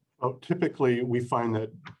 Well, typically, we find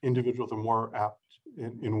that individuals are more apt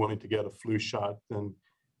in willing to get a flu shot and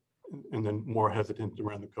then more hesitant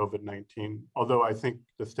around the COVID-19. Although I think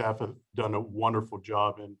the staff have done a wonderful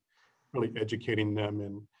job in really educating them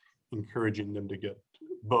and encouraging them to get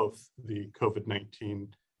both the COVID-19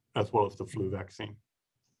 as well as the flu vaccine.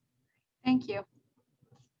 Thank you.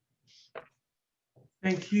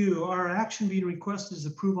 Thank you. Our action being requested is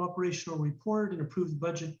approve operational report and approve the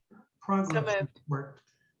budget progress report.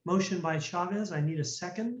 Motion by Chavez. I need a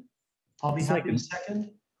second. I'll be happy to second.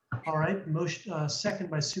 All right. Motion second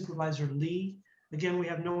by Supervisor Lee. Again, we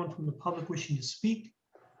have no one from the public wishing to speak.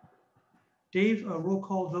 Dave, a roll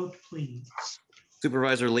call vote, please.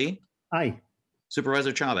 Supervisor Lee? Aye.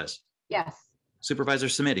 Supervisor Chavez? Yes. Supervisor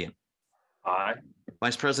Simidian? Aye.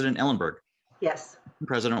 Vice President Ellenberg? Yes.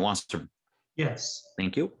 President Wasserman? Yes.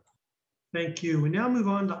 Thank you. Thank you. We now move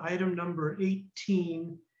on to item number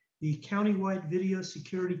 18, the countywide video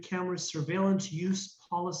security camera surveillance use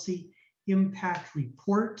policy impact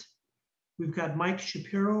report. We've got Mike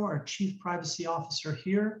Shapiro, our Chief Privacy Officer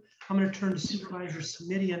here. I'm going to turn to Supervisor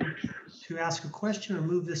Simidian to ask a question or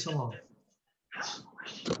move this along.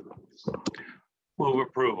 Move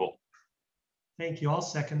approval. Thank you. I'll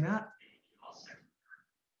second that.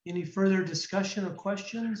 Any further discussion or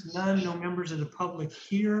questions? None. No members of the public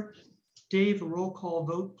here. Dave, a roll call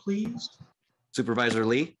vote, please. Supervisor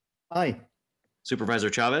Lee? Aye. Supervisor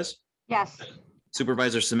Chavez? Yes.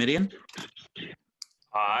 Supervisor Simidian?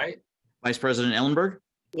 Aye. Vice President Ellenberg?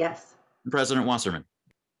 Yes. And President Wasserman?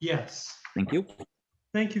 Yes. Thank you.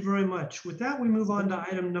 Thank you very much. With that, we move on to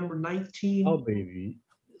item number 19. Oh, baby.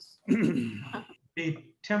 A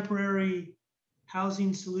temporary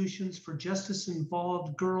housing solutions for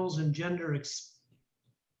justice-involved girls and gender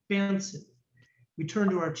expansive. We turn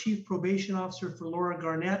to our Chief Probation Officer for Laura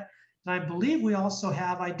Garnett. And I believe we also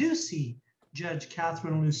have, I do see Judge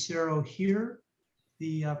Catherine Lucero here,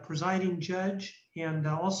 the presiding judge, and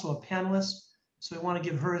also a panelist. So I want to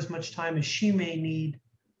give her as much time as she may need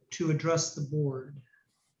to address the board.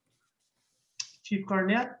 Chief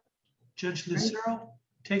Garnett, Judge Lucero,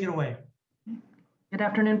 take it away. Good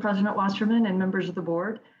afternoon, President Wasserman and members of the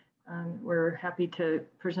board. We're happy to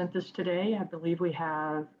present this today. I believe we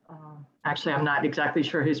have, actually, I'm not exactly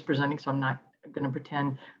sure who's presenting, so I'm not going to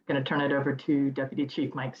pretend. I'm going to turn it over to Deputy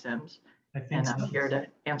Chief Mike Sims. And I'm here to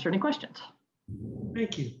answer any questions.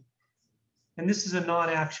 Thank you. And this is a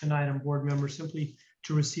non-action item, board member, simply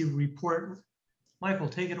to receive a report. Michael,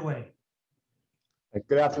 take it away.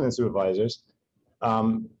 Good afternoon, supervisors.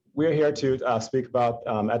 We're here to speak about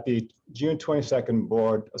at the June 22nd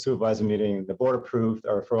board supervisor meeting, the board approved a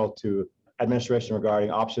referral to administration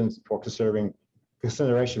regarding options for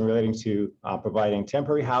consideration relating to providing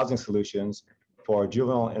temporary housing solutions for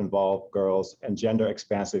juvenile involved girls and gender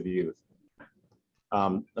expansive youth.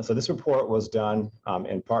 So this report was done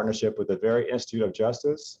in partnership with the Vera Institute of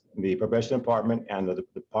Justice, the Probation Department, and the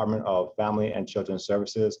Department of Family and Children's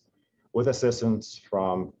Services, with assistance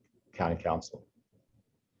from County Council.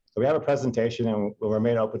 So we have a presentation and we're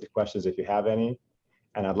made open to questions if you have any.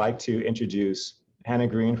 And I'd like to introduce Hannah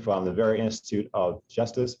Green from the Vera Institute of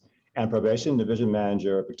Justice and Probation Division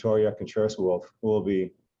Manager Victoria Contreras-Wolf, who will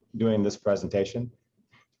be doing this presentation.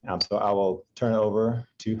 So I will turn it over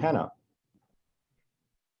to Hannah.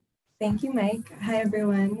 Thank you, Mike. Hi,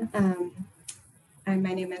 everyone.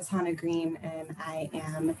 My name is Hannah Green, and I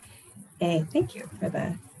am thank you for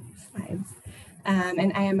the slides.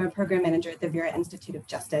 And I am a program manager at the Vera Institute of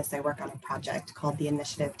Justice. I work on a project called the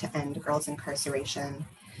Initiative to End Girls Incarceration.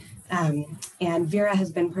 And Vera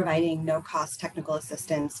has been providing no-cost technical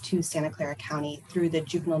assistance to Santa Clara County through the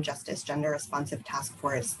Juvenile Justice Gender Responsive Task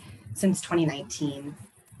Force since 2019.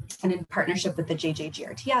 And in partnership with the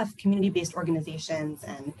JJGRTF, community-based organizations,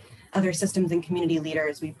 and other systems and community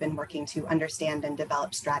leaders, we've been working to understand and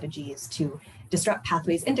develop strategies to disrupt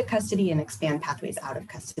pathways into custody and expand pathways out of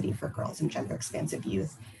custody for girls and gender expansive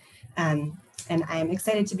youth. And I'm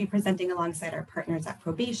excited to be presenting alongside our partners at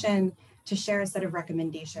Probation to share a set of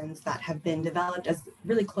recommendations that have been developed as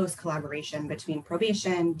really close collaboration between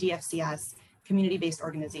Probation, DFCS, community-based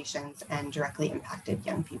organizations, and directly impacted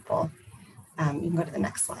young people. You can go to the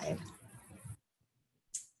next slide.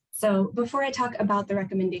 So before I talk about the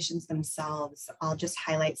recommendations themselves, I'll just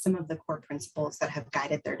highlight some of the core principles that have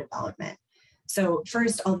guided their development. So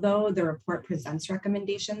first, although the report presents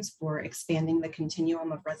recommendations for expanding the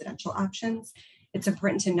continuum of residential options, it's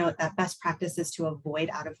important to note that best practice is to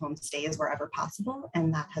avoid out-of-home stays wherever possible,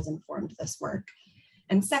 and that has informed this work.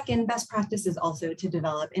 And second, best practice is also to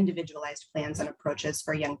develop individualized plans and approaches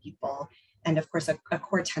for young people. And of course, a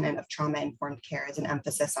core tenet of trauma-informed care is an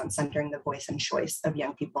emphasis on centering the voice and choice of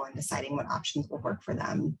young people and deciding what options will work for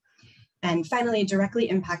them. And finally, directly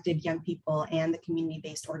impacted young people and the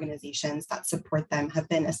community-based organizations that support them have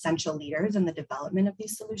been essential leaders in the development of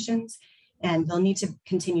these solutions, and they'll need to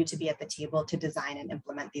continue to be at the table to design and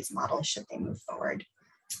implement these models should they move forward.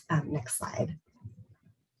 Next slide.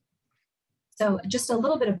 So just a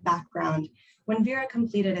little bit of background. When Vera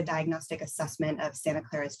completed a diagnostic assessment of Santa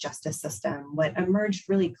Clara's justice system, what emerged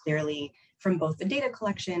really clearly from both the data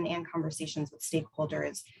collection and conversations with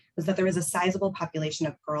stakeholders was that there was a sizable population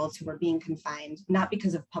of girls who were being confined, not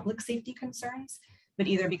because of public safety concerns, but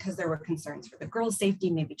either because there were concerns for the girls'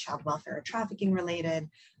 safety, maybe child welfare or trafficking related,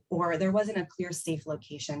 or there wasn't a clear safe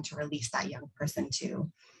location to release that young person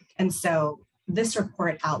to. And so this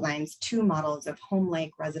report outlines two models of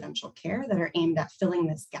home-like residential care that are aimed at filling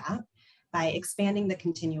this gap by expanding the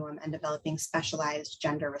continuum and developing specialized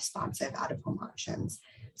gender responsive out-of-home options.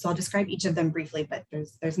 So I'll describe each of them briefly, but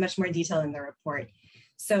there's much more detail in the report.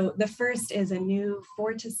 So the first is a new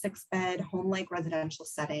 4 to 6 bed home-like residential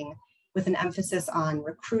setting with an emphasis on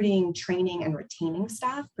recruiting, training, and retaining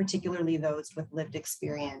staff, particularly those with lived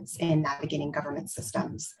experience in navigating government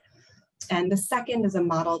systems. And the second is a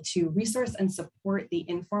model to resource and support the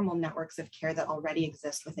informal networks of care that already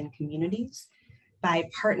exist within communities by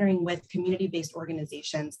partnering with community-based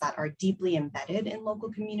organizations that are deeply embedded in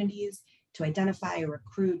local communities to identify,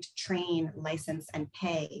 recruit, train, license, and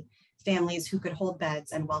pay families who could hold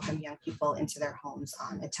beds and welcome young people into their homes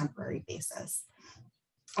on a temporary basis.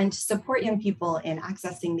 And to support young people in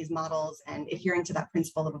accessing these models and adhering to that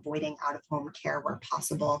principle of avoiding out-of-home care where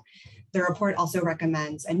possible, the report also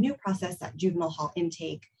recommends a new process at juvenile hall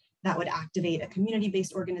intake that would activate a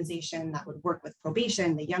community-based organization that would work with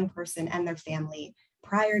probation, the young person, and their family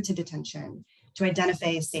prior to detention to identify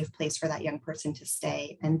a safe place for that young person to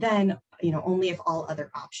stay. And then, only if all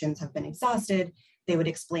other options have been exhausted, they would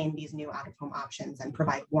explain these new out-of-home options and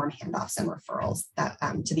provide warm handoffs and referrals that,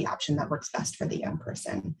 to the option that works best for the young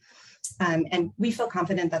person. And we feel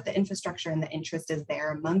confident that the infrastructure and the interest is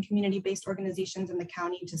there among community-based organizations in the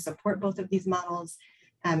county to support both of these models.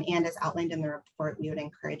 And as outlined in the report, we would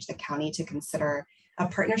encourage the county to consider a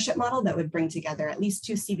partnership model that would bring together at least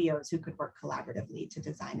 2 CBOs who could work collaboratively to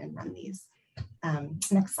design and run these.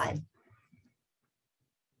 Next slide.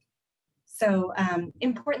 So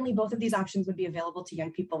importantly, both of these options would be available to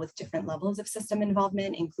young people with different levels of system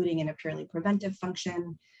involvement, including in a purely preventive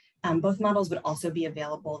function. Both models would also be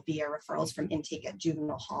available via referrals from intake at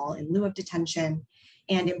juvenile hall in lieu of detention.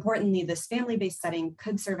 And importantly, this family-based setting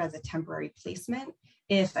could serve as a temporary placement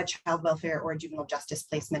if a child welfare or juvenile justice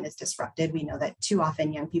placement is disrupted. We know that too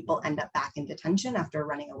often young people end up back in detention after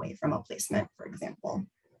running away from a placement, for example.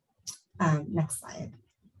 Next slide.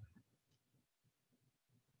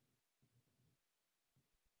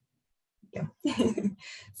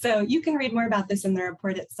 So you can read more about this in the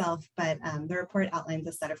report itself, but the report outlines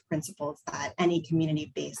a set of principles that any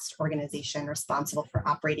community-based organization responsible for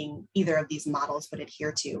operating either of these models would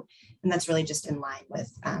adhere to. And that's really just in line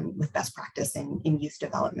with best practice in youth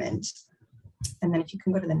development. And then if you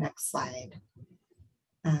can go to the next slide.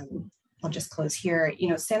 I'll just close here.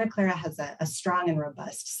 Santa Clara has a strong and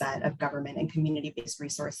robust set of government and community-based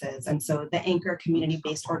resources. And so the anchor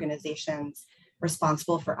community-based organizations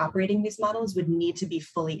responsible for operating these models would need to be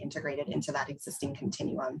fully integrated into that existing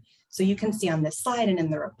continuum. So you can see on this slide and in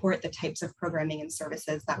the report the types of programming and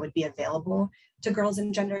services that would be available to girls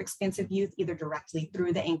and gender expansive youth, either directly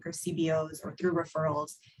through the anchor CBOs or through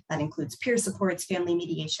referrals. That includes peer supports, family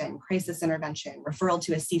mediation, crisis intervention, referral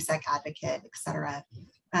to a CSEC advocate, et cetera.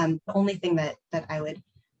 The only thing that I would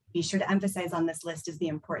be sure to emphasize on this list is the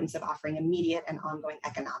importance of offering immediate and ongoing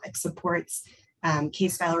economic supports.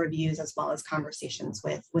 Case file reviews, as well as conversations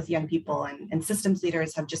with young people and systems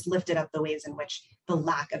leaders have just lifted up the ways in which the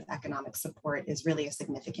lack of economic support is really a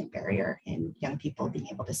significant barrier in young people being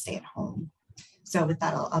able to stay at home. So with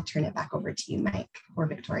that, I'll turn it back over to you, Mike or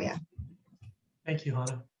Victoria. Thank you,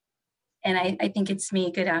 Hannah. And I think it's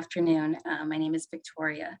me. Good afternoon. My name is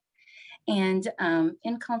Victoria. And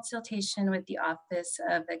in consultation with the Office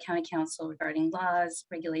of the County Council regarding laws,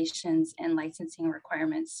 regulations, and licensing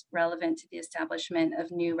requirements relevant to the establishment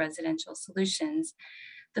of new residential solutions,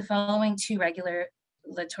 the following 2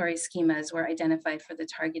 regulatory schemas were identified for the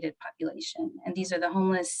targeted population. And these are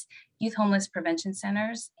the Youth Homeless Prevention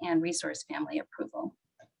Centers and Resource Family Approval.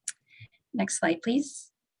 Next slide, please.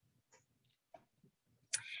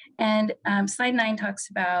 And slide 9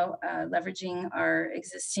 talks about leveraging our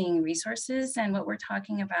existing resources, and what we're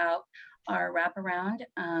talking about are wraparound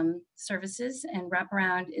services. And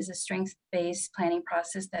wraparound is a strengths-based planning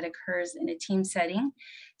process that occurs in a team setting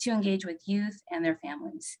to engage with youth and their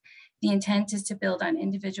families. The intent is to build on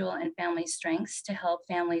individual and family strengths to help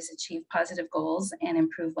families achieve positive goals and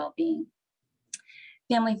improve well-being.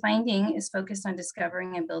 Family finding is focused on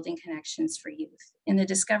discovering and building connections for youth. In the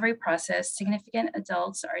discovery process, significant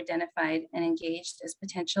adults are identified and engaged as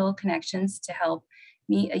potential connections to help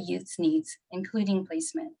meet a youth's needs, including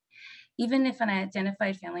placement. Even if an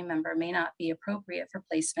identified family member may not be appropriate for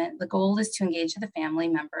placement, the goal is to engage the family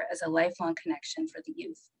member as a lifelong connection for the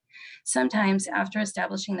youth. Sometimes, after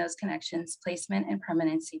establishing those connections, placement and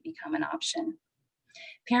permanency become an option.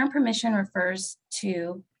 Parent permission refers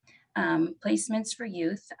to placements for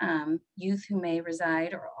youth, youth who may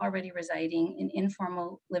reside or already residing in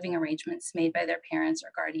informal living arrangements made by their parents or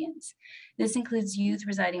guardians. This includes youth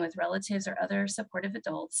residing with relatives or other supportive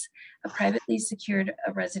adults, a privately secured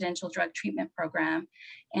residential drug treatment program,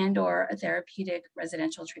 and/or a therapeutic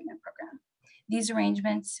residential treatment program. These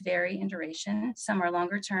arrangements vary in duration. Some are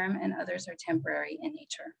longer term and others are temporary in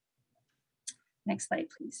nature. Next slide,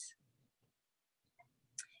 please.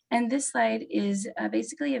 And this slide is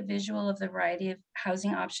basically a visual of the variety of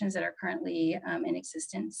housing options that are currently in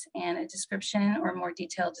existence, and a description or more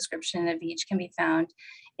detailed description of each can be found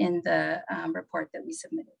in the report that we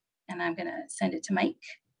submitted. And I'm gonna send it to Mike.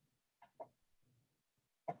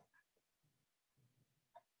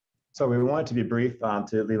 So we wanted to be brief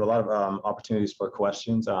to leave a lot of opportunities for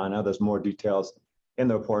questions. I know there's more details in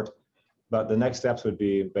the report, but the next steps would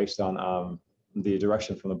be based on the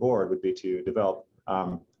direction from the board would be to develop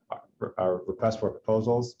our request for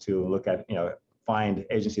proposals to look at, find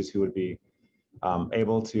agencies who would be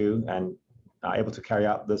able to carry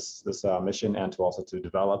out this mission, and to also to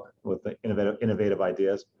develop with the innovative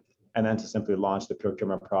ideas. and then to simply launch the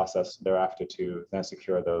procurement process thereafter to then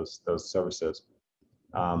secure those services.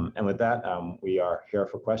 And with that, we are here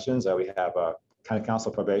for questions. We have County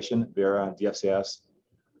Council Probation, Vera, DFCS,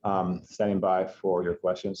 standing by for your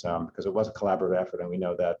questions because it was a collaborative effort, and we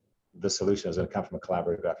know that the solution is going to come from a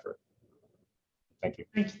collaborative effort. Thank you.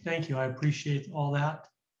 Thank you. I appreciate all that.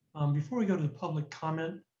 Before we go to the public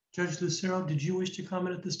comment, Judge Lucero, did you wish to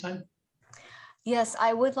comment at this time? Yes,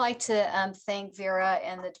 I would like to thank Vera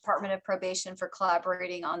and the Department of Probation for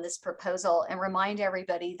collaborating on this proposal and remind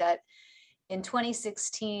everybody that in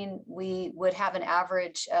 2016, we would have an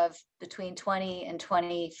average of between 20 and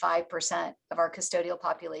 25% of our custodial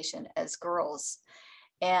population as girls.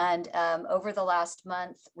 And over the last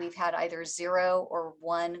month, we've had either 0 or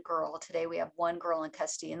 1 girl. Today, we have 1 girl in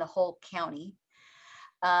custody in the whole county.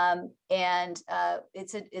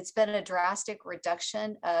 It's been a drastic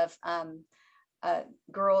reduction of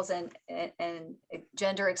girls and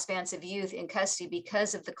gender expansive youth in custody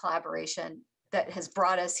because of the collaboration that has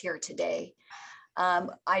brought us here today.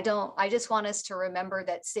 I just want us to remember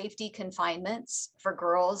that safety confinements for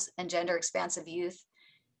girls and gender expansive youth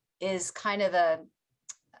is kind of an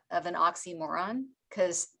oxymoron,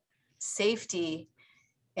 because safety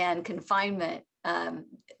and confinement,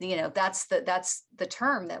 that's the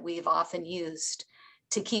term that we've often used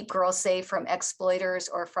to keep girls safe from exploiters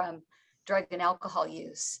or from drug and alcohol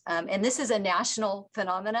use. And this is a national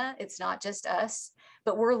phenomena. It's not just us,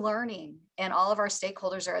 but we're learning, and all of our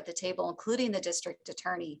stakeholders are at the table, including the district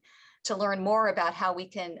attorney, to learn more about how we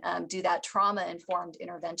can do that trauma-informed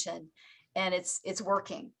intervention. And it's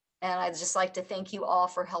working. And I'd just like to thank you all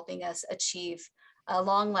for helping us achieve a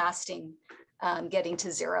long-lasting getting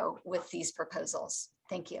to 0 with these proposals.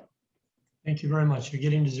 Thank you. Thank you very much. Your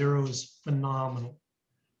getting to 0 is phenomenal.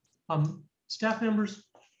 Staff members,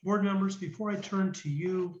 board members, before I turn to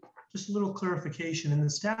you, just a little clarification. In the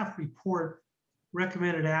staff report,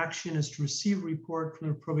 recommended action is to receive a report from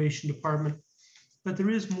the probation department, but there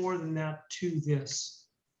is more than that to this.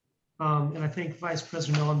 And I thank Vice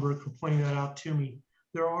President Ellenberg for pointing that out to me.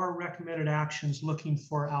 There are recommended actions looking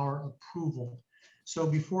for our approval. So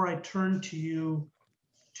before I turn to you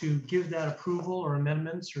to give that approval or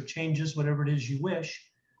amendments or changes, whatever it is you wish,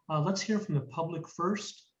 let's hear from the public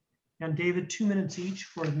first. And David, 2 minutes each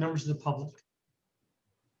for the members of the public.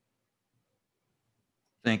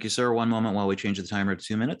 Thank you, sir. One moment while we change the timer to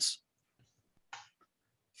 2 minutes.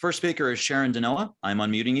 First speaker is Sharon Denoa. I'm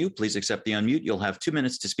unmuting you. Please accept the unmute. You'll have 2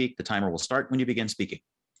 minutes to speak. The timer will start when you begin speaking.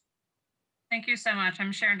 Thank you so much.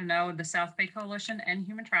 I'm Sharon Denoa with the South Bay Coalition and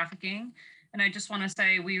Human Trafficking. And I just want to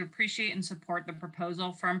say we appreciate and support the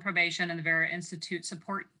proposal from Probation and the Vera Institute to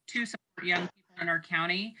support young people in our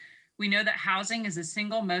county. We know that housing is the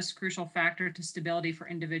single most crucial factor to stability for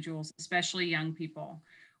individuals, especially young people.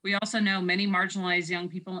 We also know many marginalized young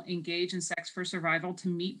people engage in sex for survival to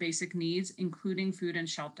meet basic needs, including food and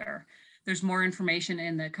shelter. There's more information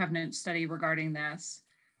in the Covenant study regarding this.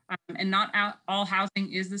 And not all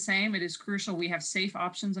housing is the same. It is crucial we have safe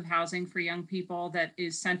options of housing for young people that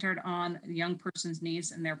is centered on the young person's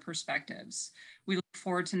needs and their perspectives. We look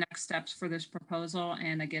forward to next steps for this proposal,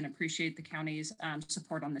 and again, appreciate the county's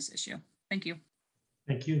support on this issue. Thank you.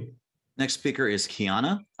 Thank you. Next speaker is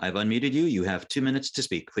Kiana. I've unmuted you. You have 2 minutes to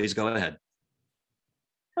speak. Please go ahead.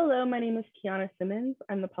 Hello, my name is Kiana Simmons.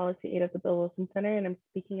 I'm the policy aide at the Bill Wilson Center, and I'm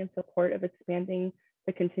speaking in support of expanding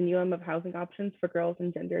the continuum of housing options for girls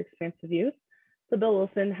and gender expansive youth. The Bill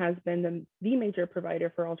Wilson has been the major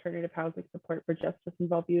provider for alternative housing support for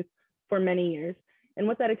justice-involved youth for many years. And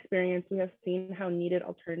with that experience, we have seen how needed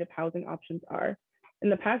alternative housing options are. In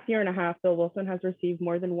the past year and a half, Bill Wilson has received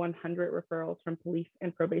more than 100 referrals from police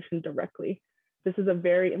and probation directly. This is a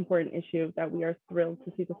very important issue that we are thrilled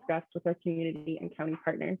to see discussed with our community and county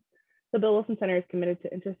partners. The Bill Wilson Center is committed to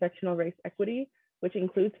intersectional race equity, which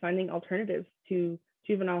includes finding alternatives to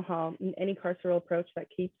juvenile hall and any carceral approach that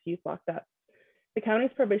keeps youth locked up. The county's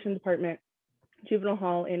probation department, juvenile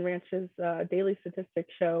hall, and ranch's daily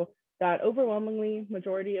statistics show that overwhelmingly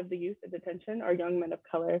majority of the youth in detention are young men of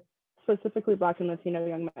color, specifically Black and Latino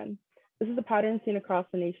young men. This is a pattern seen across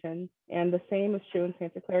the nation, and the same is true in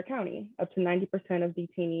Santa Clara County. Up to 90% of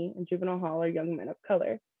detainees in juvenile hall are young men of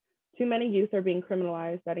color. Too many youth are being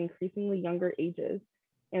criminalized at increasingly younger ages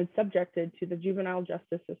and subjected to the juvenile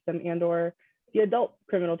justice system and/or the adult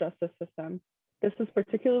criminal justice system. This is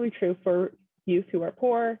particularly true for youth who are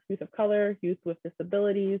poor, youth of color, youth with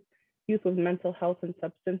disabilities, youth with mental health and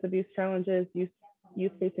substance abuse challenges,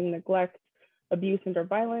 youth facing neglect, abuse and/or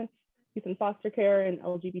violence, youth in foster care, and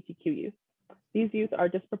LGBTQ youth. These youth are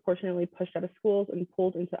disproportionately pushed out of schools and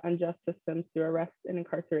pulled into unjust systems through arrest and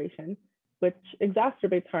incarceration, which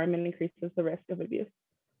exacerbates harm and increases the risk of abuse.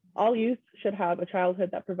 All youth should have a childhood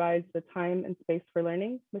that provides the time and space for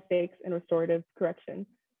learning, mistakes, and restorative correction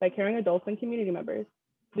by caring adults and community members.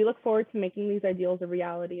 We look forward to making these ideals a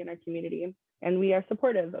reality in our community, and we are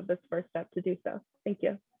supportive of this first step to do so. Thank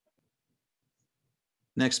you.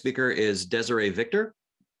 Next speaker is Desiree Victor.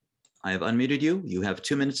 I have unmuted you. You have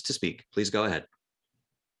 2 minutes to speak. Please go ahead.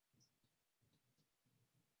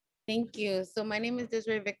 Thank you. So my name is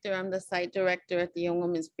Desiree Victor. I'm the site director at the Young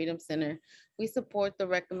Women's Freedom Center. We support the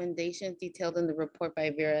recommendations detailed in the report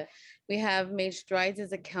by Vera. We have made strides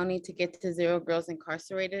as a county to get to 0 girls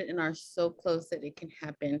incarcerated and are so close that it can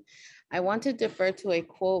happen. I want to defer to a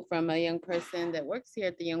quote from a young person that works here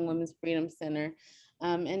at the Young Women's Freedom Center.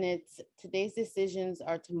 And it's, today's decisions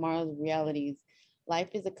are tomorrow's realities. Life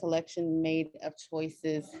is a collection made of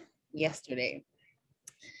choices yesterday.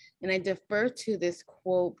 And I defer to this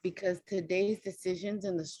quote because today's decisions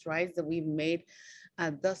and the strides that we've made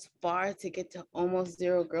thus far to get to almost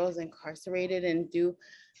 0 girls incarcerated and do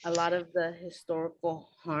a lot of the historical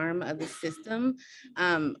harm of the system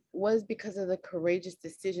was because of the courageous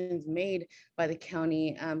decisions made by the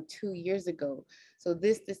county 2 years ago. So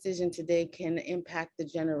this decision today can impact the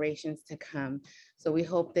generations to come. So we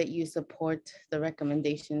hope that you support the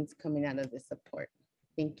recommendations coming out of this report.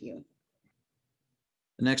 Thank you.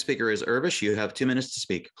 The next speaker is Urbish. You have 2 minutes to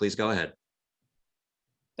speak. Please go ahead.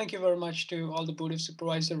 Thank you very much to all the Board of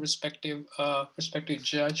Supervisors, respective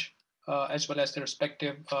judge, as well as the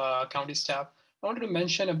respective county staff. I wanted to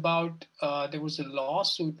mention about there was a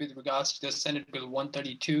lawsuit with regards to the Senate Bill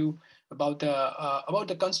 132 about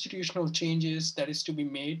the constitutional changes that is to be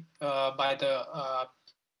made by the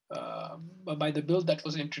bill that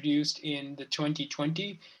was introduced in the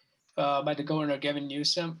 2020. By the Governor Gavin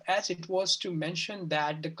Newsom, as it was to mention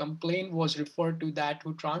that the complaint was referred to that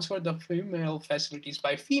who transfer the female facilities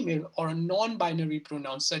by female or a non-binary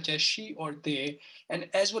pronoun such as she or they, and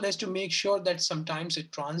as well as to make sure that sometimes a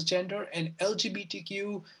transgender and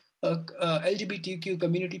LGBTQ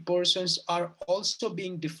community persons are also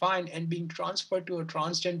being defined and being transferred to a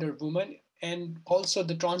transgender woman, and also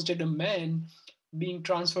the transgender man being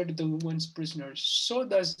transferred to the women's prisoners. So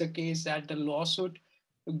thus the case that the lawsuit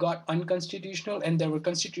got unconstitutional and there were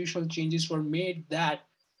constitutional changes were made that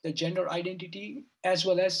the gender identity as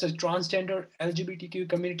well as the transgender LGBTQ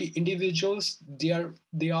community individuals, they are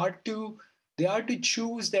to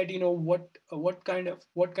choose that, you know, what kind of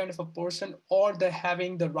a person, or they're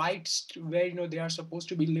having the rights to where, you know, they are supposed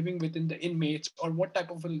to be living within the inmates, or what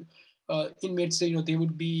type of inmates, you know, they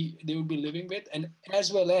would be living with, and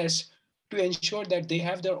as well as to ensure that they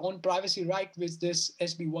have their own privacy right with this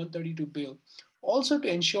SB 132 bill. Also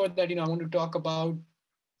to ensure that, you know, I want to talk about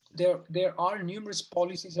there are numerous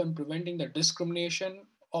policies on preventing the discrimination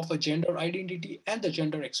of a gender identity and the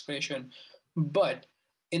gender expression. But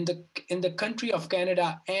in the country of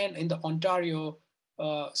Canada and in the Ontario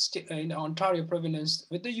province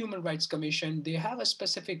with the Human Rights Commission, they have a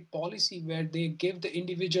specific policy where they give the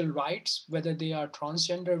individual rights, whether they are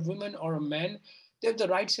transgender women or a man. They have the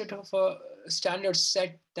right set of standards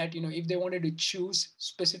set that, you know, if they wanted to choose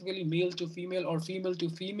specifically male to female or female to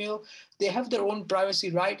female, they have their own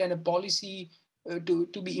privacy right and a policy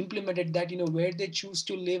to be implemented that, you know, where they choose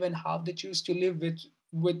to live and how they choose to live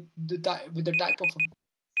with the type of.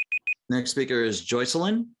 Next speaker is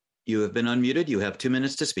Joycelyn. You have been unmuted. You have 2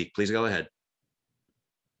 minutes to speak. Please go ahead.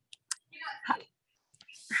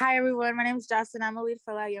 Hi, everyone. My name is Jocelyn. I'm a lead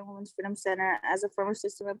fellow at Young Women's Freedom Center. As a former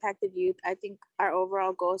system-impacted youth, I think our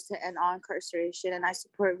overall goal is to end all incarceration, and I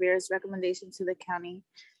support Vera's recommendation to the county.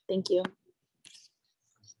 Thank you.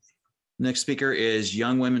 Next speaker is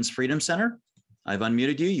Young Women's Freedom Center. I've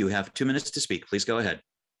unmuted you. You have 2 minutes to speak. Please go ahead.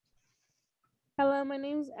 Hello, my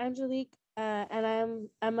name is Angelique, and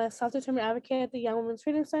I'm a self-determined advocate at the Young Women's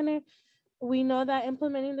Freedom Center. We know that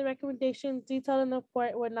implementing the recommendations detailed in the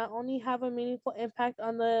report would not only have a meaningful impact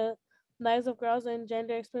on the lives of girls and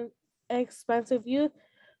gender-expansive youth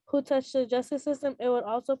who touch the justice system, it would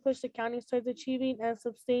also push the counties towards achieving and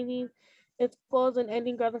sustaining its goals and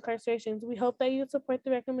ending girl incarcerations. We hope that you support the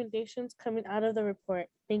recommendations coming out of the report.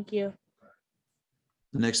 Thank you.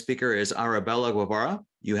 The next speaker is Arabella Guevara.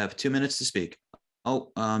 You have 2 minutes to speak.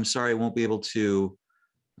 Oh, I'm sorry, I won't be able to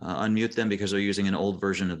unmute them because they're using an old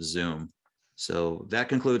version of Zoom. So that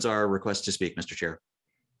concludes our request to speak, Mr. Chair.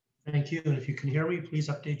 Thank you. And if you can hear me, please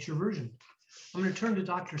update your version. I'm going to turn to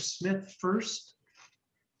Dr. Smith first.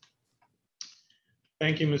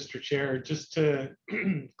 Thank you, Mr. Chair. Just to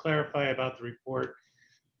clarify about the report,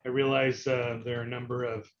 I realize there are a number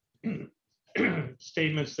of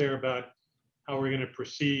statements there about how we're going to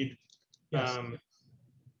proceed. Yes.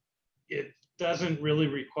 It doesn't really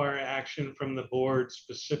require action from the board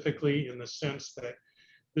specifically in the sense that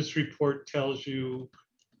This report tells you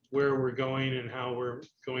where we're going and how we're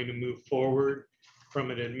going to move forward. From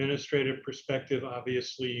an administrative perspective,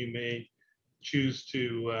 obviously, you may choose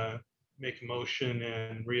to make a motion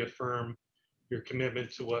and reaffirm your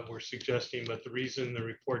commitment to what we're suggesting. But the reason the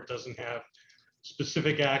report doesn't have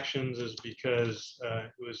specific actions is because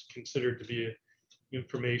it was considered to be an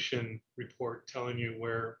information report telling you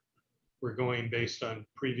where we're going based on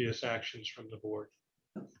previous actions from the board.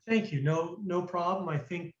 Thank you. No problem. I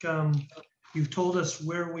think you've told us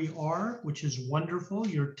where we are, which is wonderful.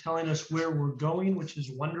 You're telling us where we're going, which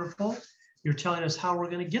is wonderful. You're telling us how we're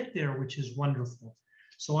going to get there, which is wonderful.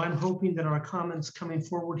 So I'm hoping that our comments coming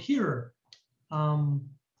forward here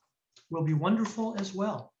will be wonderful as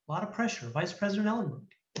well. A lot of pressure. Vice President Ellenberg.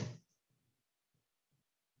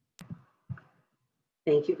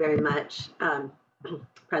 Thank you very much,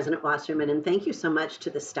 President Wasserman, and thank you so much to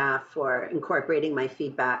the staff for incorporating my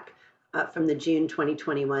feedback from the June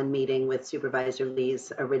 2021 meeting with Supervisor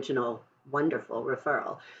Lee's original wonderful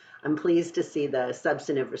referral. I'm pleased to see the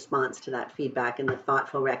substantive response to that feedback and the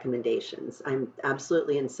thoughtful recommendations. I'm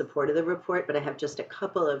absolutely in support of the report, but I have just a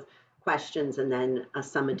couple of questions and then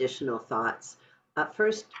some additional thoughts.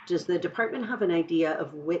 First, does the department have an idea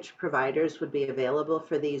of which providers would be available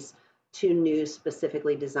for these 2 new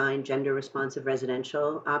specifically designed gender responsive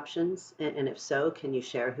residential options? And if so, can you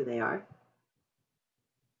share who they are?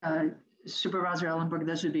 Supervisor Ellenberg,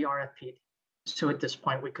 those would be RFP. So at this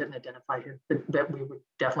point, we couldn't identify who, but we would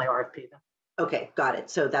definitely RFP them. Okay, got it.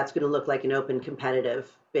 So that's going to look like an open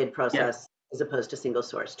competitive bid process as opposed to single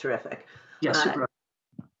source. Terrific. Yes,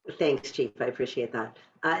 thanks, Chief. I appreciate that.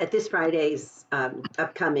 At this Friday's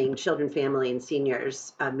upcoming Children, Family, and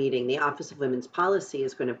Seniors meeting, the Office of Women's Policy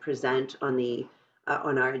is going to present on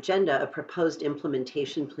our agenda a proposed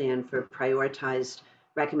implementation plan for prioritized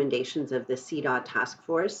recommendations of the CDAW task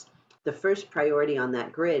force. The first priority on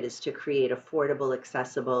that grid is to create affordable,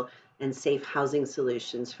 accessible, and safe housing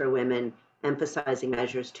solutions for women, emphasizing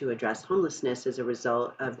measures to address homelessness as a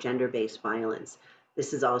result of gender-based violence.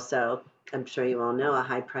 This is also, I'm sure you all know, a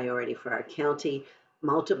high priority for our county.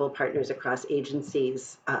 Multiple partners across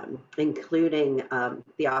agencies, including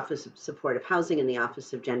the Office of Supportive Housing and the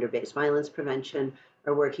Office of Gender-Based Violence Prevention,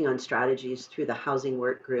 are working on strategies through the Housing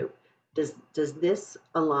Work Group. Does this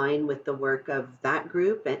align with the work of that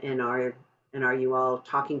group, and are you all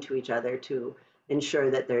talking to each other to ensure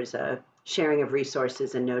that there's a sharing of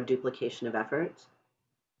resources and no duplication of efforts?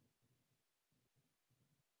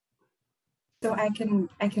 So I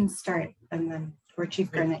can start, and then for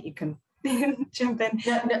Chief Garnett, you can jump in.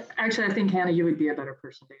 No, actually, I think Hannah, you would be a better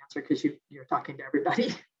person to answer because you're talking to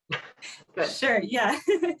everybody. Sure, yeah.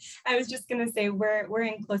 I was just going to say we're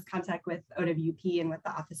in close contact with OWP and with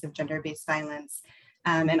the Office of Gender-Based Violence,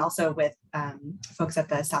 and also with folks at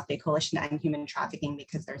the South Bay Coalition to End Human Trafficking,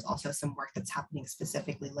 because there's also some work that's happening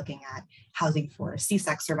specifically looking at housing for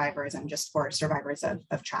C-sex survivors and just for survivors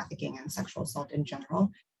of trafficking and sexual assault in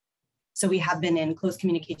general. So we have been in close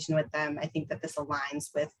communication with them. I think that this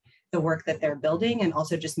aligns with the work that they're building, and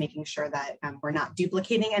also just making sure that we're not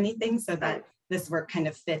duplicating anything, so that this work kind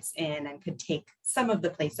of fits in and could take some of the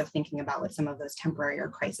place of thinking about what some of those temporary or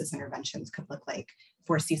crisis interventions could look like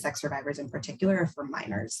for C-sex survivors in particular, or for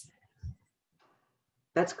minors.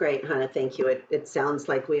 That's great, Hannah. Thank you. It sounds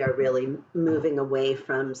like we are really moving away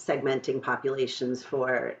from segmenting populations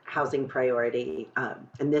for housing priority.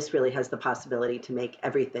 And this really has the possibility to make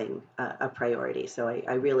everything a priority. So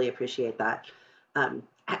I really appreciate that.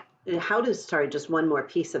 Sorry, just one more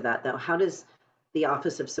piece of that though. How does the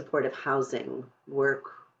Office of Supportive Housing work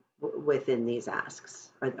within these asks?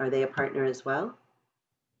 Are they a partner as well?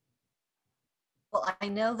 Well, I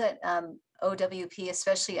know that OWP,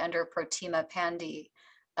 especially under Protima Pandy,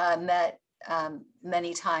 met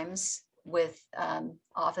many times with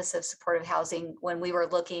Office of Supportive Housing when we were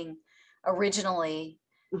looking originally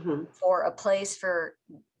for a place for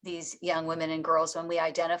these young women and girls, when we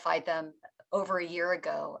identified them over a year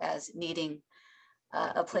ago as needing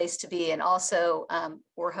a place to be. And also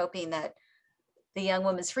we're hoping that the Young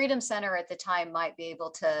Women's Freedom Center at the time we might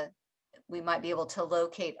be able to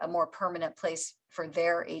locate a more permanent place for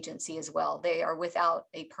their agency as well. They are without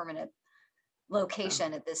a permanent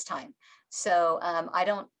location at this time. So I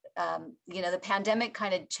don't, the pandemic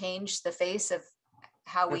kind of changed the face of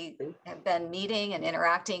how we have been meeting and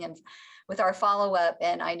interacting and with our follow-up.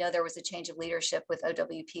 And I know there was a change of leadership with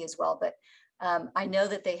OWP as well, but I know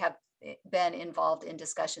that they have been involved in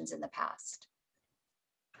discussions in the past.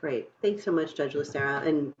 Great. Thanks so much, Judge Lucera.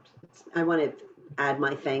 And I want to add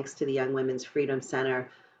my thanks to the Young Women's Freedom Center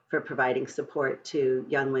for providing support to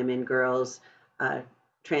young women, girls,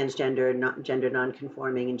 transgender, gender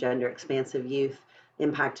nonconforming, and gender expansive youth.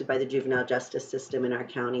 impacted by the juvenile justice system in our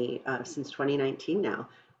county since 2019 now.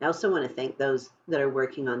 I also want to thank those that are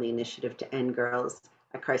working on the initiative to end girls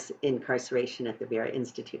incarceration at the Vera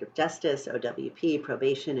Institute of Justice, OWP,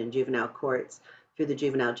 probation, and juvenile courts through the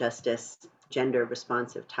Juvenile Justice Gender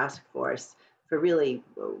Responsive Task Force for really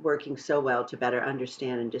working so well to better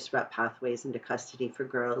understand and disrupt pathways into custody for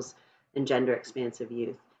girls and gender expansive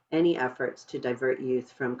youth. Any efforts to divert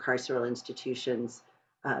youth from carceral institutions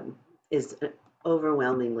is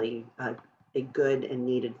overwhelmingly a good and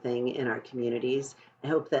needed thing in our communities. I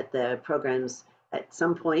hope that the programs at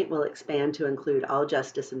some point will expand to include all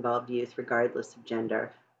justice involved youth regardless of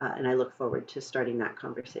gender. And I look forward to starting that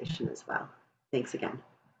conversation as well. Thanks again.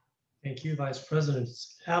 Thank you, Vice President.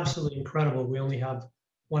 It's absolutely incredible. We only have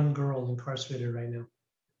one girl incarcerated right now.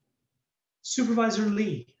 Supervisor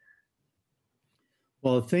Lee.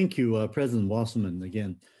 Well, thank you, President Wasserman,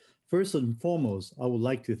 again. First and foremost, I would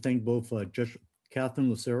like to thank both Judge Catherine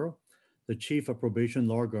Lucero, the Chief of Probation,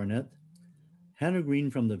 Laura Garnett, Hannah Green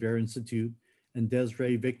from the Vera Institute, and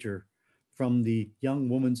Desiree Victor from the Young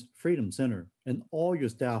Women's Freedom Center, and all your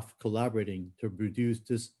staff collaborating to produce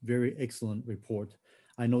this very excellent report.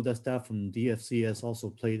 I know that staff from DFCS also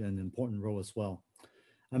played an important role as well.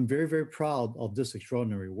 I'm very, very proud of this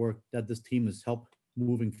extraordinary work that this team has helped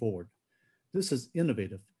moving forward. This is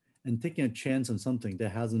innovative and taking a chance on something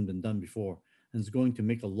that hasn't been done before and is going to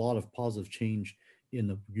make a lot of positive change in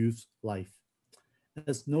the youth's life.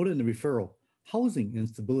 As noted in the referral, housing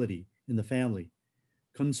instability in the family,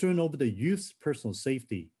 concern over the youth's personal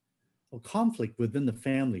safety, or conflict within the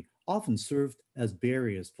family often served as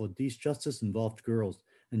barriers for these justice-involved girls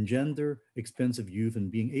and gender-expensive youth in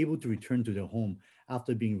being able to return to their home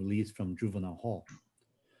after being released from juvenile hall.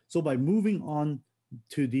 So by moving on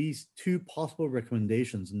to these two possible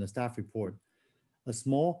recommendations in the staff report, a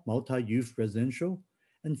small multi-youth residential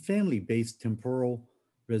and family-based temporal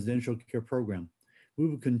residential care program, we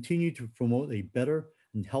will continue to promote a better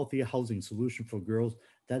and healthier housing solution for girls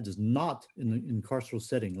that is not in an carceral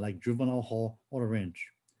setting like juvenile hall or a ranch.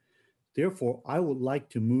 Therefore, I would like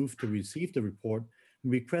to move to receive the report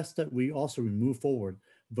and request that we also move forward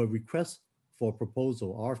with a request for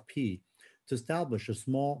proposal, RFP, to establish a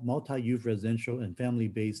small multi-youth residential and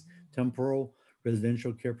family-based temporal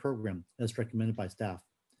residential care program as recommended by staff.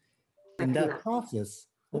 In that process,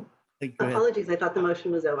 apologies, I thought the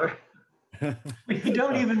motion was over. We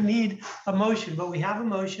don't even need a motion, but we have a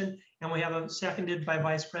motion and we have a seconded by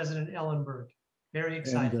Vice President Ellenberg. Very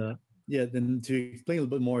excited. And, yeah, then to explain a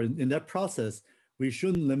little bit more, in that process, we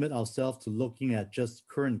shouldn't limit ourselves to looking at just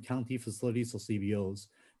current county facilities or CBOs,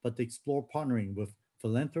 but to explore partnering with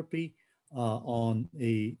philanthropy on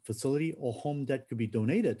a facility or home that could be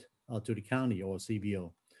donated to the county or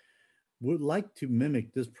CBO. We'd like to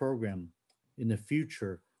mimic this program in the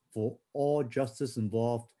future for all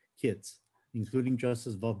justice-involved kids, including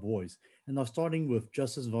justice-involved boys, and are starting with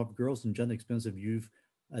justice-involved girls and gender-expensive youth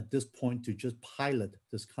at this point to just pilot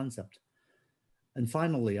this concept. And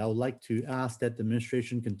finally, I would like to ask that the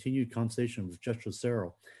administration continue conversation with Judge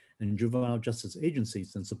Lucero and juvenile justice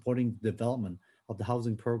agencies in supporting the development of the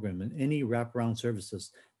housing program and any wraparound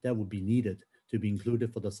services that would be needed to be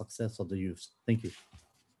included for the success of the youth. Thank you.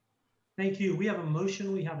 Thank you. We have a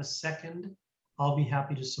motion. We have a second. I'll be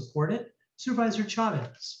happy to support it. Supervisor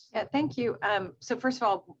Chavez. Yeah, thank you. So first of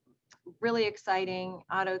all, really exciting.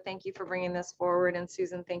 Otto, thank you for bringing this forward. And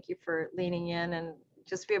Susan, thank you for leaning in. And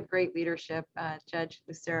just we have great leadership. Judge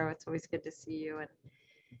Lucero, it's always good to see you,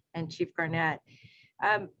 and Chief Garnett.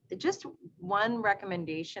 Just one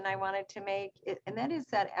recommendation I wanted to make, and that is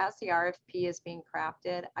that as the RFP is being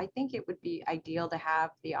crafted, I think it would be ideal to have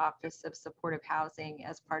the Office of Supportive Housing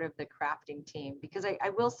as part of the crafting team, because I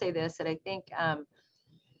will say this, that I think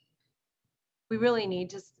we really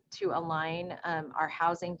need to align our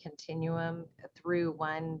housing continuum through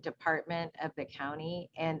one department of the county.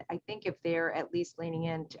 And I think if they're at least leaning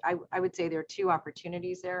in, I would say there are two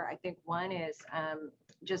opportunities there. I think one is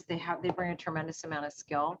just they bring a tremendous amount of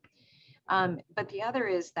skill. But the other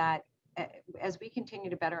is that as we continue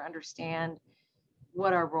to better understand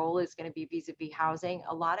what our role is going to be vis-a-vis housing,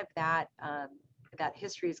 a lot of that that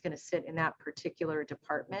history is going to sit in that particular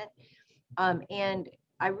department. And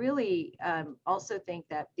I really also think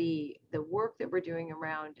that the work that we're doing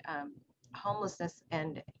around homelessness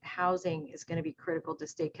and housing is going to be critical to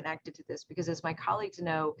stay connected to this, because as my colleagues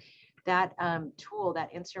know, that tool, that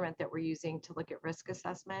instrument that we're using to look at risk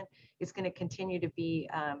assessment is going to continue to be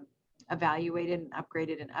evaluated and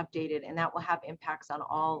upgraded and updated, and that will have impacts on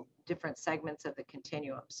all different segments of the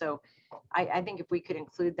continuum. So I think if we could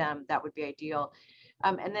include them, that would be ideal.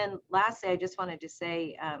 And then lastly, I just wanted to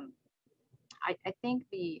say, I think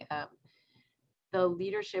the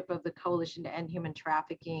leadership of the Coalition to End Human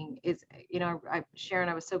Trafficking is, Sharon,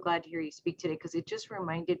 I was so glad to hear you speak today, because it just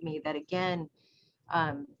reminded me that, again,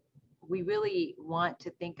 we really want to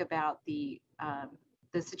think about the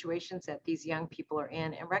situations that these young people are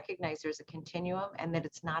in and recognize there's a continuum and that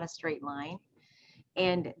it's not a straight line.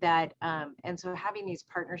 And that, and so having these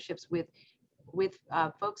partnerships with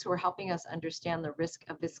folks who are helping us understand the risk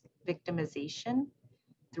of this victimization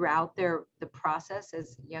throughout the process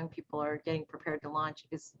as young people are getting prepared to launch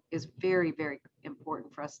is very, very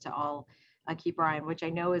important for us to all keep our eye on, which I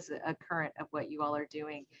know is a current of what you all are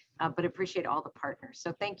doing, but appreciate all the partners.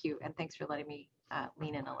 So thank you, and thanks for letting me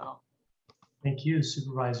lean in a little. Thank you,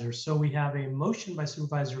 Supervisor. So we have a motion by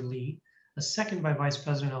Supervisor Lee, a second by Vice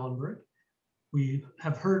President Ellenberg. We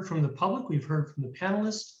have heard from the public, we've heard from the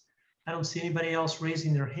panelists. I don't see anybody else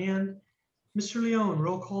raising their hand. Mr. Leone,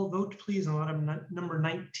 roll call vote, please, on item number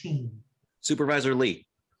 19. Supervisor Lee.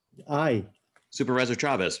 Aye. Supervisor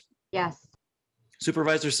Chavez. Yes.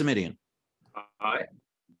 Supervisor Simidian. Aye.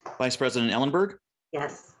 Vice President Ellenberg.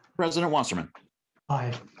 Yes. President Wasserman.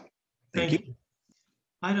 Aye. Thank you.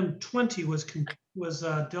 Item 20 was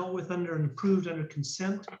dealt with under and approved under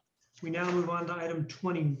consent. We now move on to item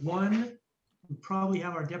 21. We probably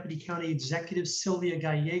have our Deputy County Executive, Sylvia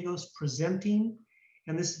Gallegos, presenting.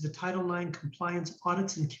 And this is the Title IX Compliance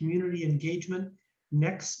Audits and Community Engagement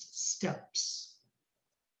Next Steps.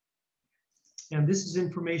 And this is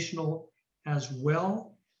informational as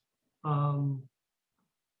well.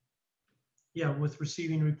 With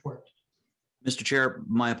receiving report. Mr. Chair,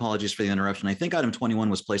 my apologies for the interruption. I think item 21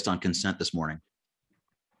 was placed on consent this morning.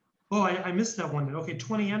 Oh, I missed that one. Okay,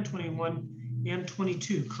 20 and 21 and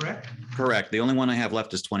 22, correct? Correct. The only one I have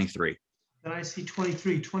left is 23. Then I see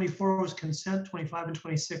 23. 24 was consent, 25 and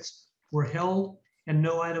 26 were held, and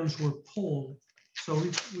no items were pulled. So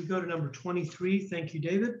we go to number 23. Thank you,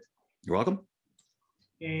 David. You're welcome.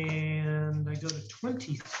 And I go to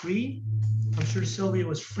 23. I'm sure Sylvia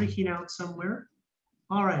was freaking out somewhere.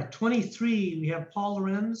 All right, 23, we have Paul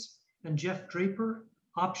Lorenz and Jeff Draper,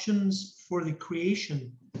 options for the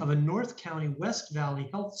creation of a North County West Valley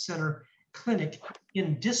Health Center clinic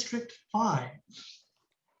in District 5.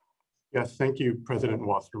 Yes, thank you, President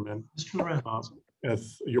Wasserman. Mr. Lorenz.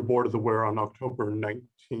 As your board is aware, on October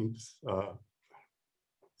 19th,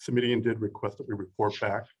 Simidian did request that we report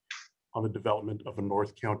back on the development of a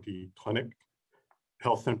North County clinic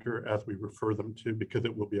health center, as we refer them to, because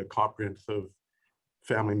it will be a comprehensive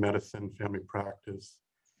family medicine, family practice,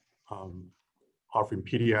 offering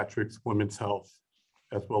pediatrics, women's health,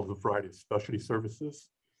 as well as a variety of specialty services.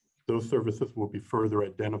 Those services will be further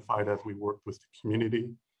identified as we work with the community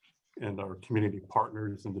and our community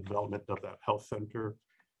partners in the development of that health center.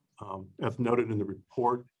 As noted in the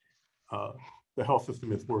report, the health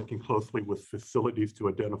system is working closely with facilities to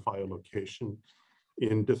identify a location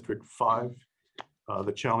in District 5.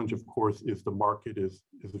 The challenge, of course, is the market is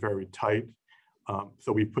very tight.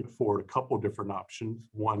 So we put forward a couple of different options.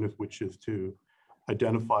 One is which is to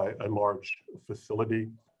identify a large facility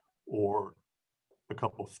or a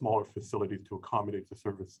couple of smaller facilities to accommodate the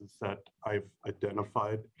services that I've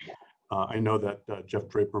identified. I know that Jeff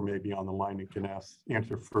Draper may be on the line and can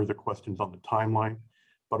answer further questions on the timeline,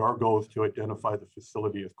 but our goal is to identify the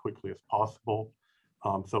facility as quickly as possible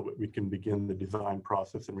so that we can begin the design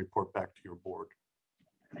process and report back to your board.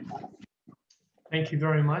 Thank you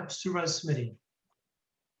very much. Supervisor Smitty.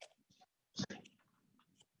 I'd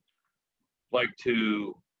like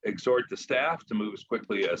to exhort the staff to move as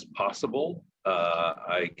quickly as possible.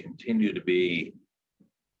 I continue to be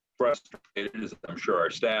frustrated, as I'm sure our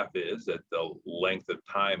staff is, at the length of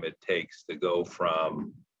time it takes to go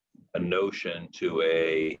from a notion to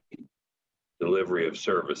a delivery of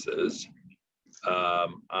services.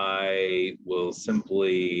 I will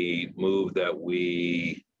simply move that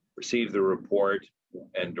we receive the report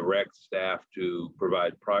and direct staff to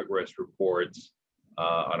provide progress reports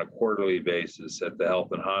on a quarterly basis at the Health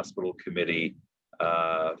and Hospital Committee,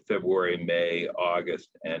 February, May, August,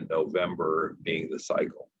 and November being the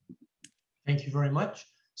cycle. Thank you very much.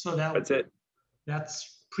 So that's it.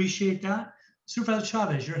 Appreciate that. Supervisor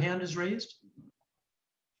Chavez, your hand is raised.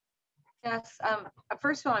 Yes.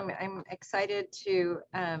 First of all, I'm excited to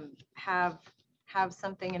have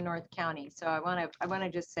something in North County. So I want to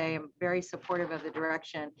just say I'm very supportive of the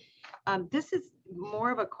direction. This is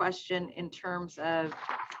more of a question in terms of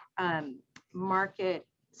market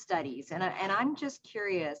studies, and I'm just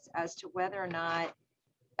curious as to whether or not,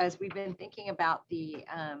 as we've been thinking about the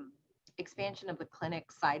expansion of the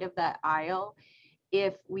clinic side of that aisle,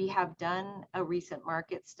 if we have done a recent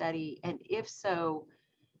market study, and if so,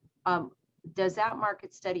 does that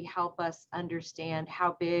market study help us understand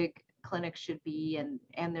how big clinics should be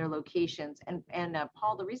and their locations. And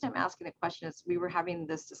Paul, the reason I'm asking the question is we were having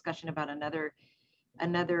this discussion about another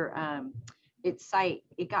its site.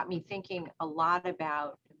 It got me thinking a lot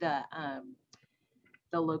about the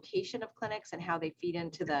location of clinics and how they feed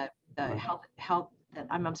into the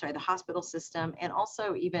the hospital system, and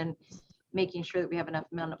also even making sure that we have enough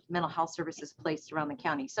mental health services placed around the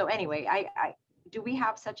county. So anyway, do we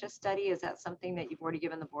have such a study? Is that something that you've already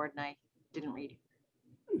given the board and I didn't read?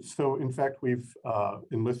 So in fact, we've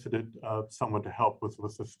enlisted someone to help with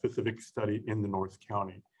a specific study in the North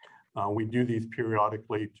County. We do these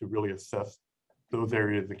periodically to really assess those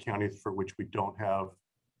areas of the counties for which we don't have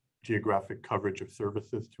geographic coverage of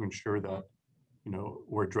services, to ensure that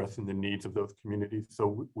we're addressing the needs of those communities.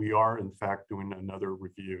 So we are in fact doing another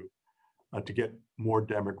review to get more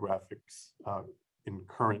demographics in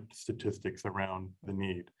current statistics around the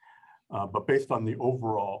need. But based on the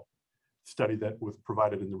overall study that was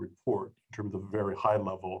provided in the report, in terms of a very high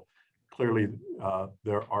level, clearly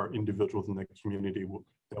there are individuals in the community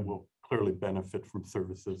that will clearly benefit from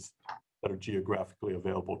services that are geographically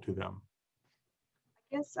available to them.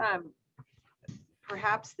 I guess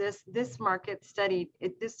perhaps this market study,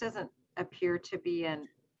 this doesn't appear to be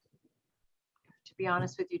to be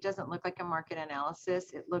honest with you, doesn't look like a market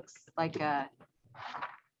analysis. It looks like a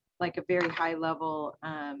very high level.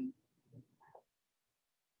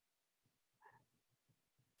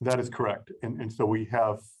 That is correct. And so we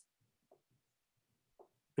have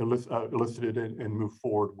elicited and moved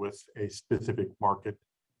forward with a specific market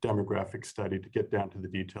demographic study to get down to the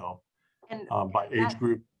detail by age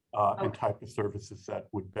group and type of services that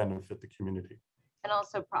would benefit the community. And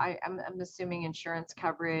also, I'm assuming insurance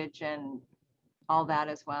coverage and all that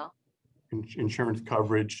as well. Insurance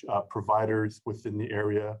coverage, providers within the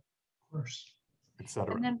area, of course, et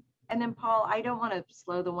cetera. And then Paul, I don't want to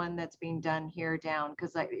slow the one that's being done here down,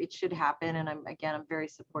 because it should happen. And I'm very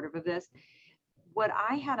supportive of this. What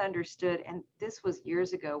I had understood, and this was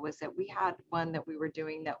years ago, was that we had one that we were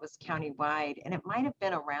doing that was countywide, and it might have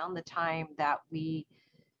been around the time that we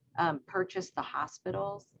purchased the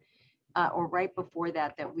hospitals, or right before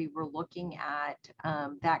that we were looking at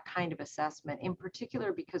that kind of assessment, in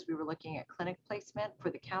particular because we were looking at clinic placement for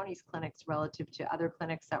the county's clinics relative to other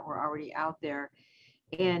clinics that were already out there.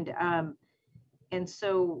 And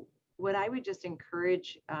so what I would just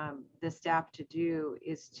encourage the staff to do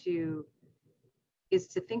is to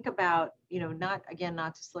think about, not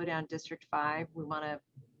to slow down District 5. We want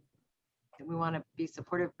to be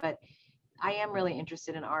supportive, but I am really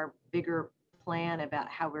interested in our bigger plan about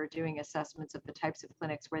how we're doing assessments of the types of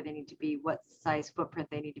clinics, where they need to be, what size footprint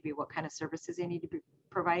they need to be, what kind of services they need to be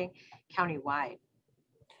providing countywide.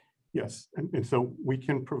 Yes, and so we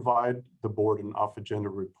can provide the board an off-agenda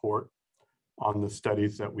report on the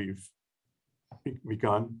studies that we've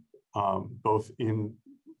begun, both in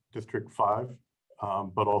District 5,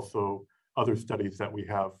 but also other studies that we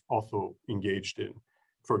have also engaged in.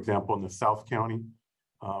 For example, in the South County,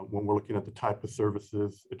 when we're looking at the type of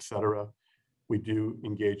services, et cetera, we do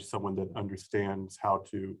engage someone that understands how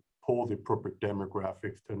to pull the appropriate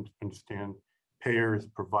demographics to understand payers,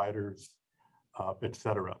 providers, et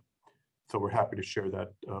cetera. So we're happy to share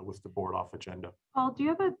that with the board off agenda. Paul, do you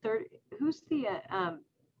have a third? Who's do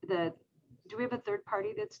we have a third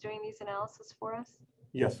party that's doing these analysis for us?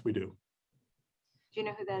 Yes, we do. Do you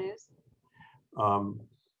know who that is?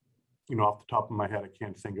 Off the top of my head, I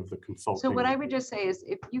can't think of the consulting. So what I would just say is,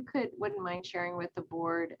 if you wouldn't mind sharing with the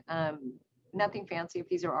board, nothing fancy. If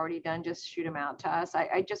these are already done, just shoot them out to us.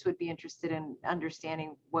 I just would be interested in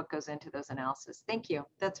understanding what goes into those analysis. Thank you.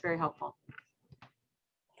 That's very helpful.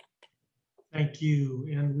 Thank you.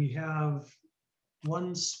 And we have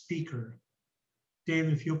one speaker. Dave,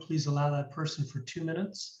 if you'll please allow that person for 2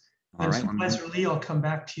 minutes. All right. Supervisor Lee, I'll come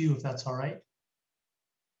back to you if that's all right.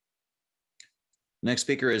 Next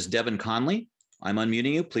speaker is Devin Conley. I'm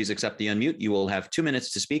unmuting you. Please accept the unmute. You will have 2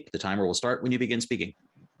 minutes to speak. The timer will start when you begin speaking.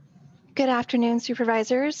 Good afternoon,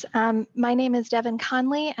 supervisors. My name is Devin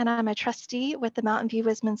Conley, and I'm a trustee with the Mountain View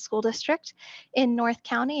Wisman School District in North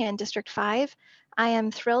County and District 5. I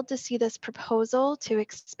am thrilled to see this proposal to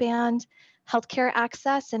expand healthcare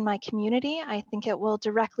access in my community. I think it will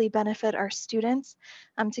directly benefit our students.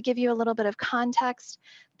 To give you a little bit of context,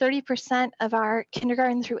 30% of our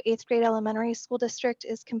kindergarten through 8th grade elementary school district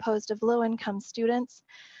is composed of low-income students.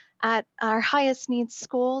 At our highest needs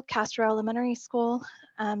school, Castro Elementary School,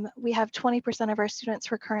 we have 20% of our students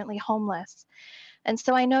who are currently homeless. And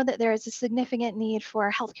so I know that there is a significant need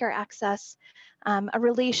for healthcare access, a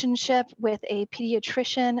relationship with a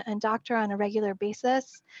pediatrician and doctor on a regular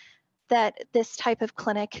basis that this type of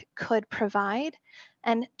clinic could provide.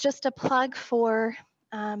 And just a plug for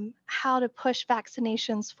how to push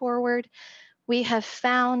vaccinations forward, we have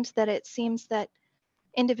found that it seems that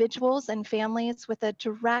individuals and families with a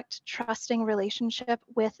direct, trusting relationship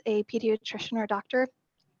with a pediatrician or doctor,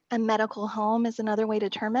 a medical home is another way to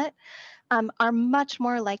term it, are much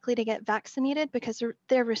more likely to get vaccinated because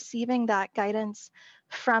they're receiving that guidance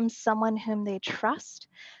from someone whom they trust.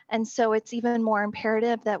 And so it's even more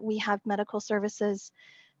imperative that we have medical services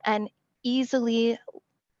and easily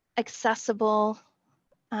accessible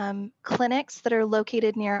clinics that are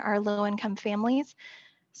located near our low-income families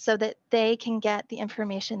so that they can get the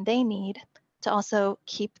information they need to also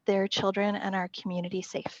keep their children and our community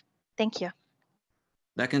safe. Thank you.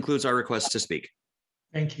 That concludes our request to speak.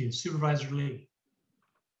 Thank you. Supervisor Lee.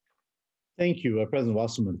 Thank you, President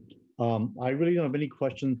Wasserman. I really don't have any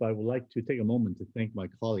questions, but I would like to take a moment to thank my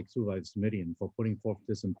colleague, Supervisor Smidian, for putting forth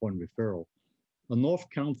this important referral. The North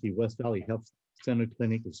County West Valley Health Center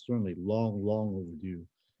Clinic is certainly long overdue.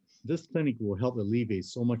 This clinic will help alleviate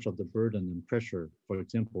so much of the burden and pressure, for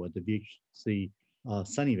example, at the VHC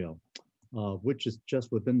Sunnyvale, which is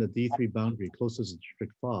just within the D3 boundary closest to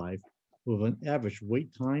District 5, with an average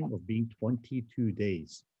wait time of being 22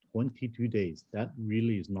 days. 22 days, that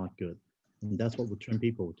really is not good. And that's what would turn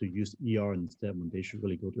people to use ER instead when they should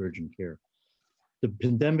really go to urgent care. The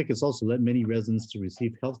pandemic has also led many residents to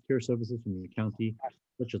receive healthcare services from the county,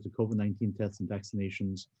 such as the COVID-19 tests and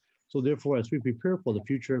vaccinations. So therefore, as we prepare for the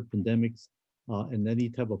future of pandemics and any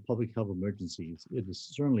type of public health emergencies, it is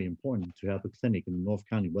certainly important to have a clinic in the North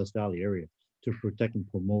County West Valley area to protect and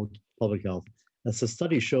promote public health. As the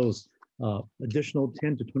study shows, additional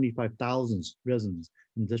 10 to 25,000 residents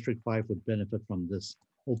in District 5 would benefit from this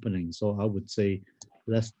opening. So I would say,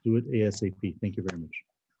 let's do it ASAP. Thank you very much.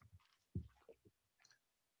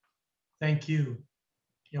 Thank you.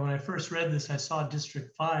 When I first read this, I saw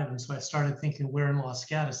District 5, and so I started thinking where in Los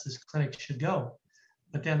Gatos this clinic should go.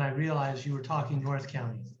 But then I realized you were talking North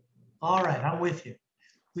County. All right, I'm with you.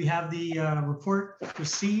 We have the report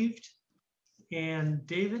received. And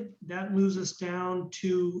David, that moves us down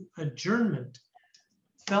to adjournment.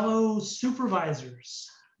 Fellow supervisors,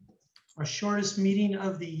 our shortest meeting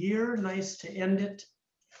of the year. Nice to end it.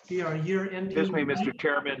 Be our year-ending. Excuse me, Mr.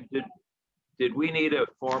 Chairman. Did we need a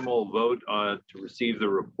formal vote to receive the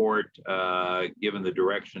report, given the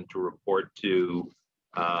direction to report to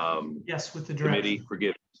yes, with the committee? direction.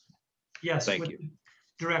 Forgive. Yes, thank you.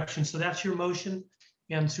 Direction. So that's your motion,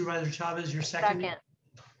 and Supervisor Chavez, your second.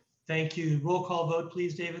 Thank you. Roll call vote,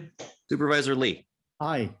 please, David. Supervisor Lee.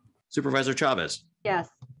 Aye. Supervisor Chavez. Yes.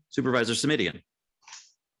 Supervisor Smidian.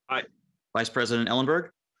 Aye. Vice President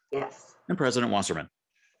Ellenberg. Yes. And President Wasserman.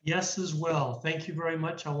 Yes, as well. Thank you very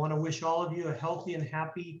much. I want to wish all of you a healthy and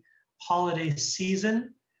happy holiday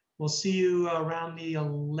season. We'll see you around the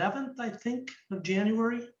 11th, I think, of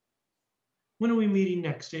January. When are we meeting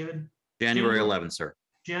next, David? January 11th, sir.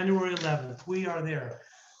 January 11th. We are there.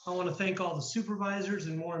 I want to thank all the supervisors,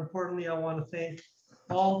 and more importantly, I want to thank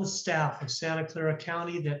all the staff of Santa Clara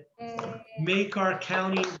County that make our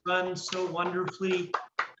county run so wonderfully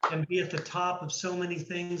and be at the top of so many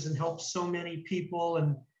things and help so many people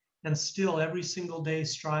and still every single day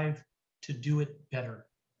strive to do it better.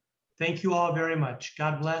 Thank you all very much.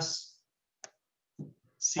 God bless.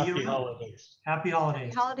 See you. Happy holidays. Happy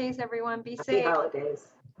holidays. Happy holidays, everyone. Be Happy safe. holidays.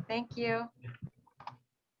 Thank you.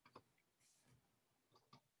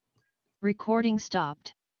 Recording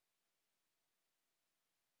stopped.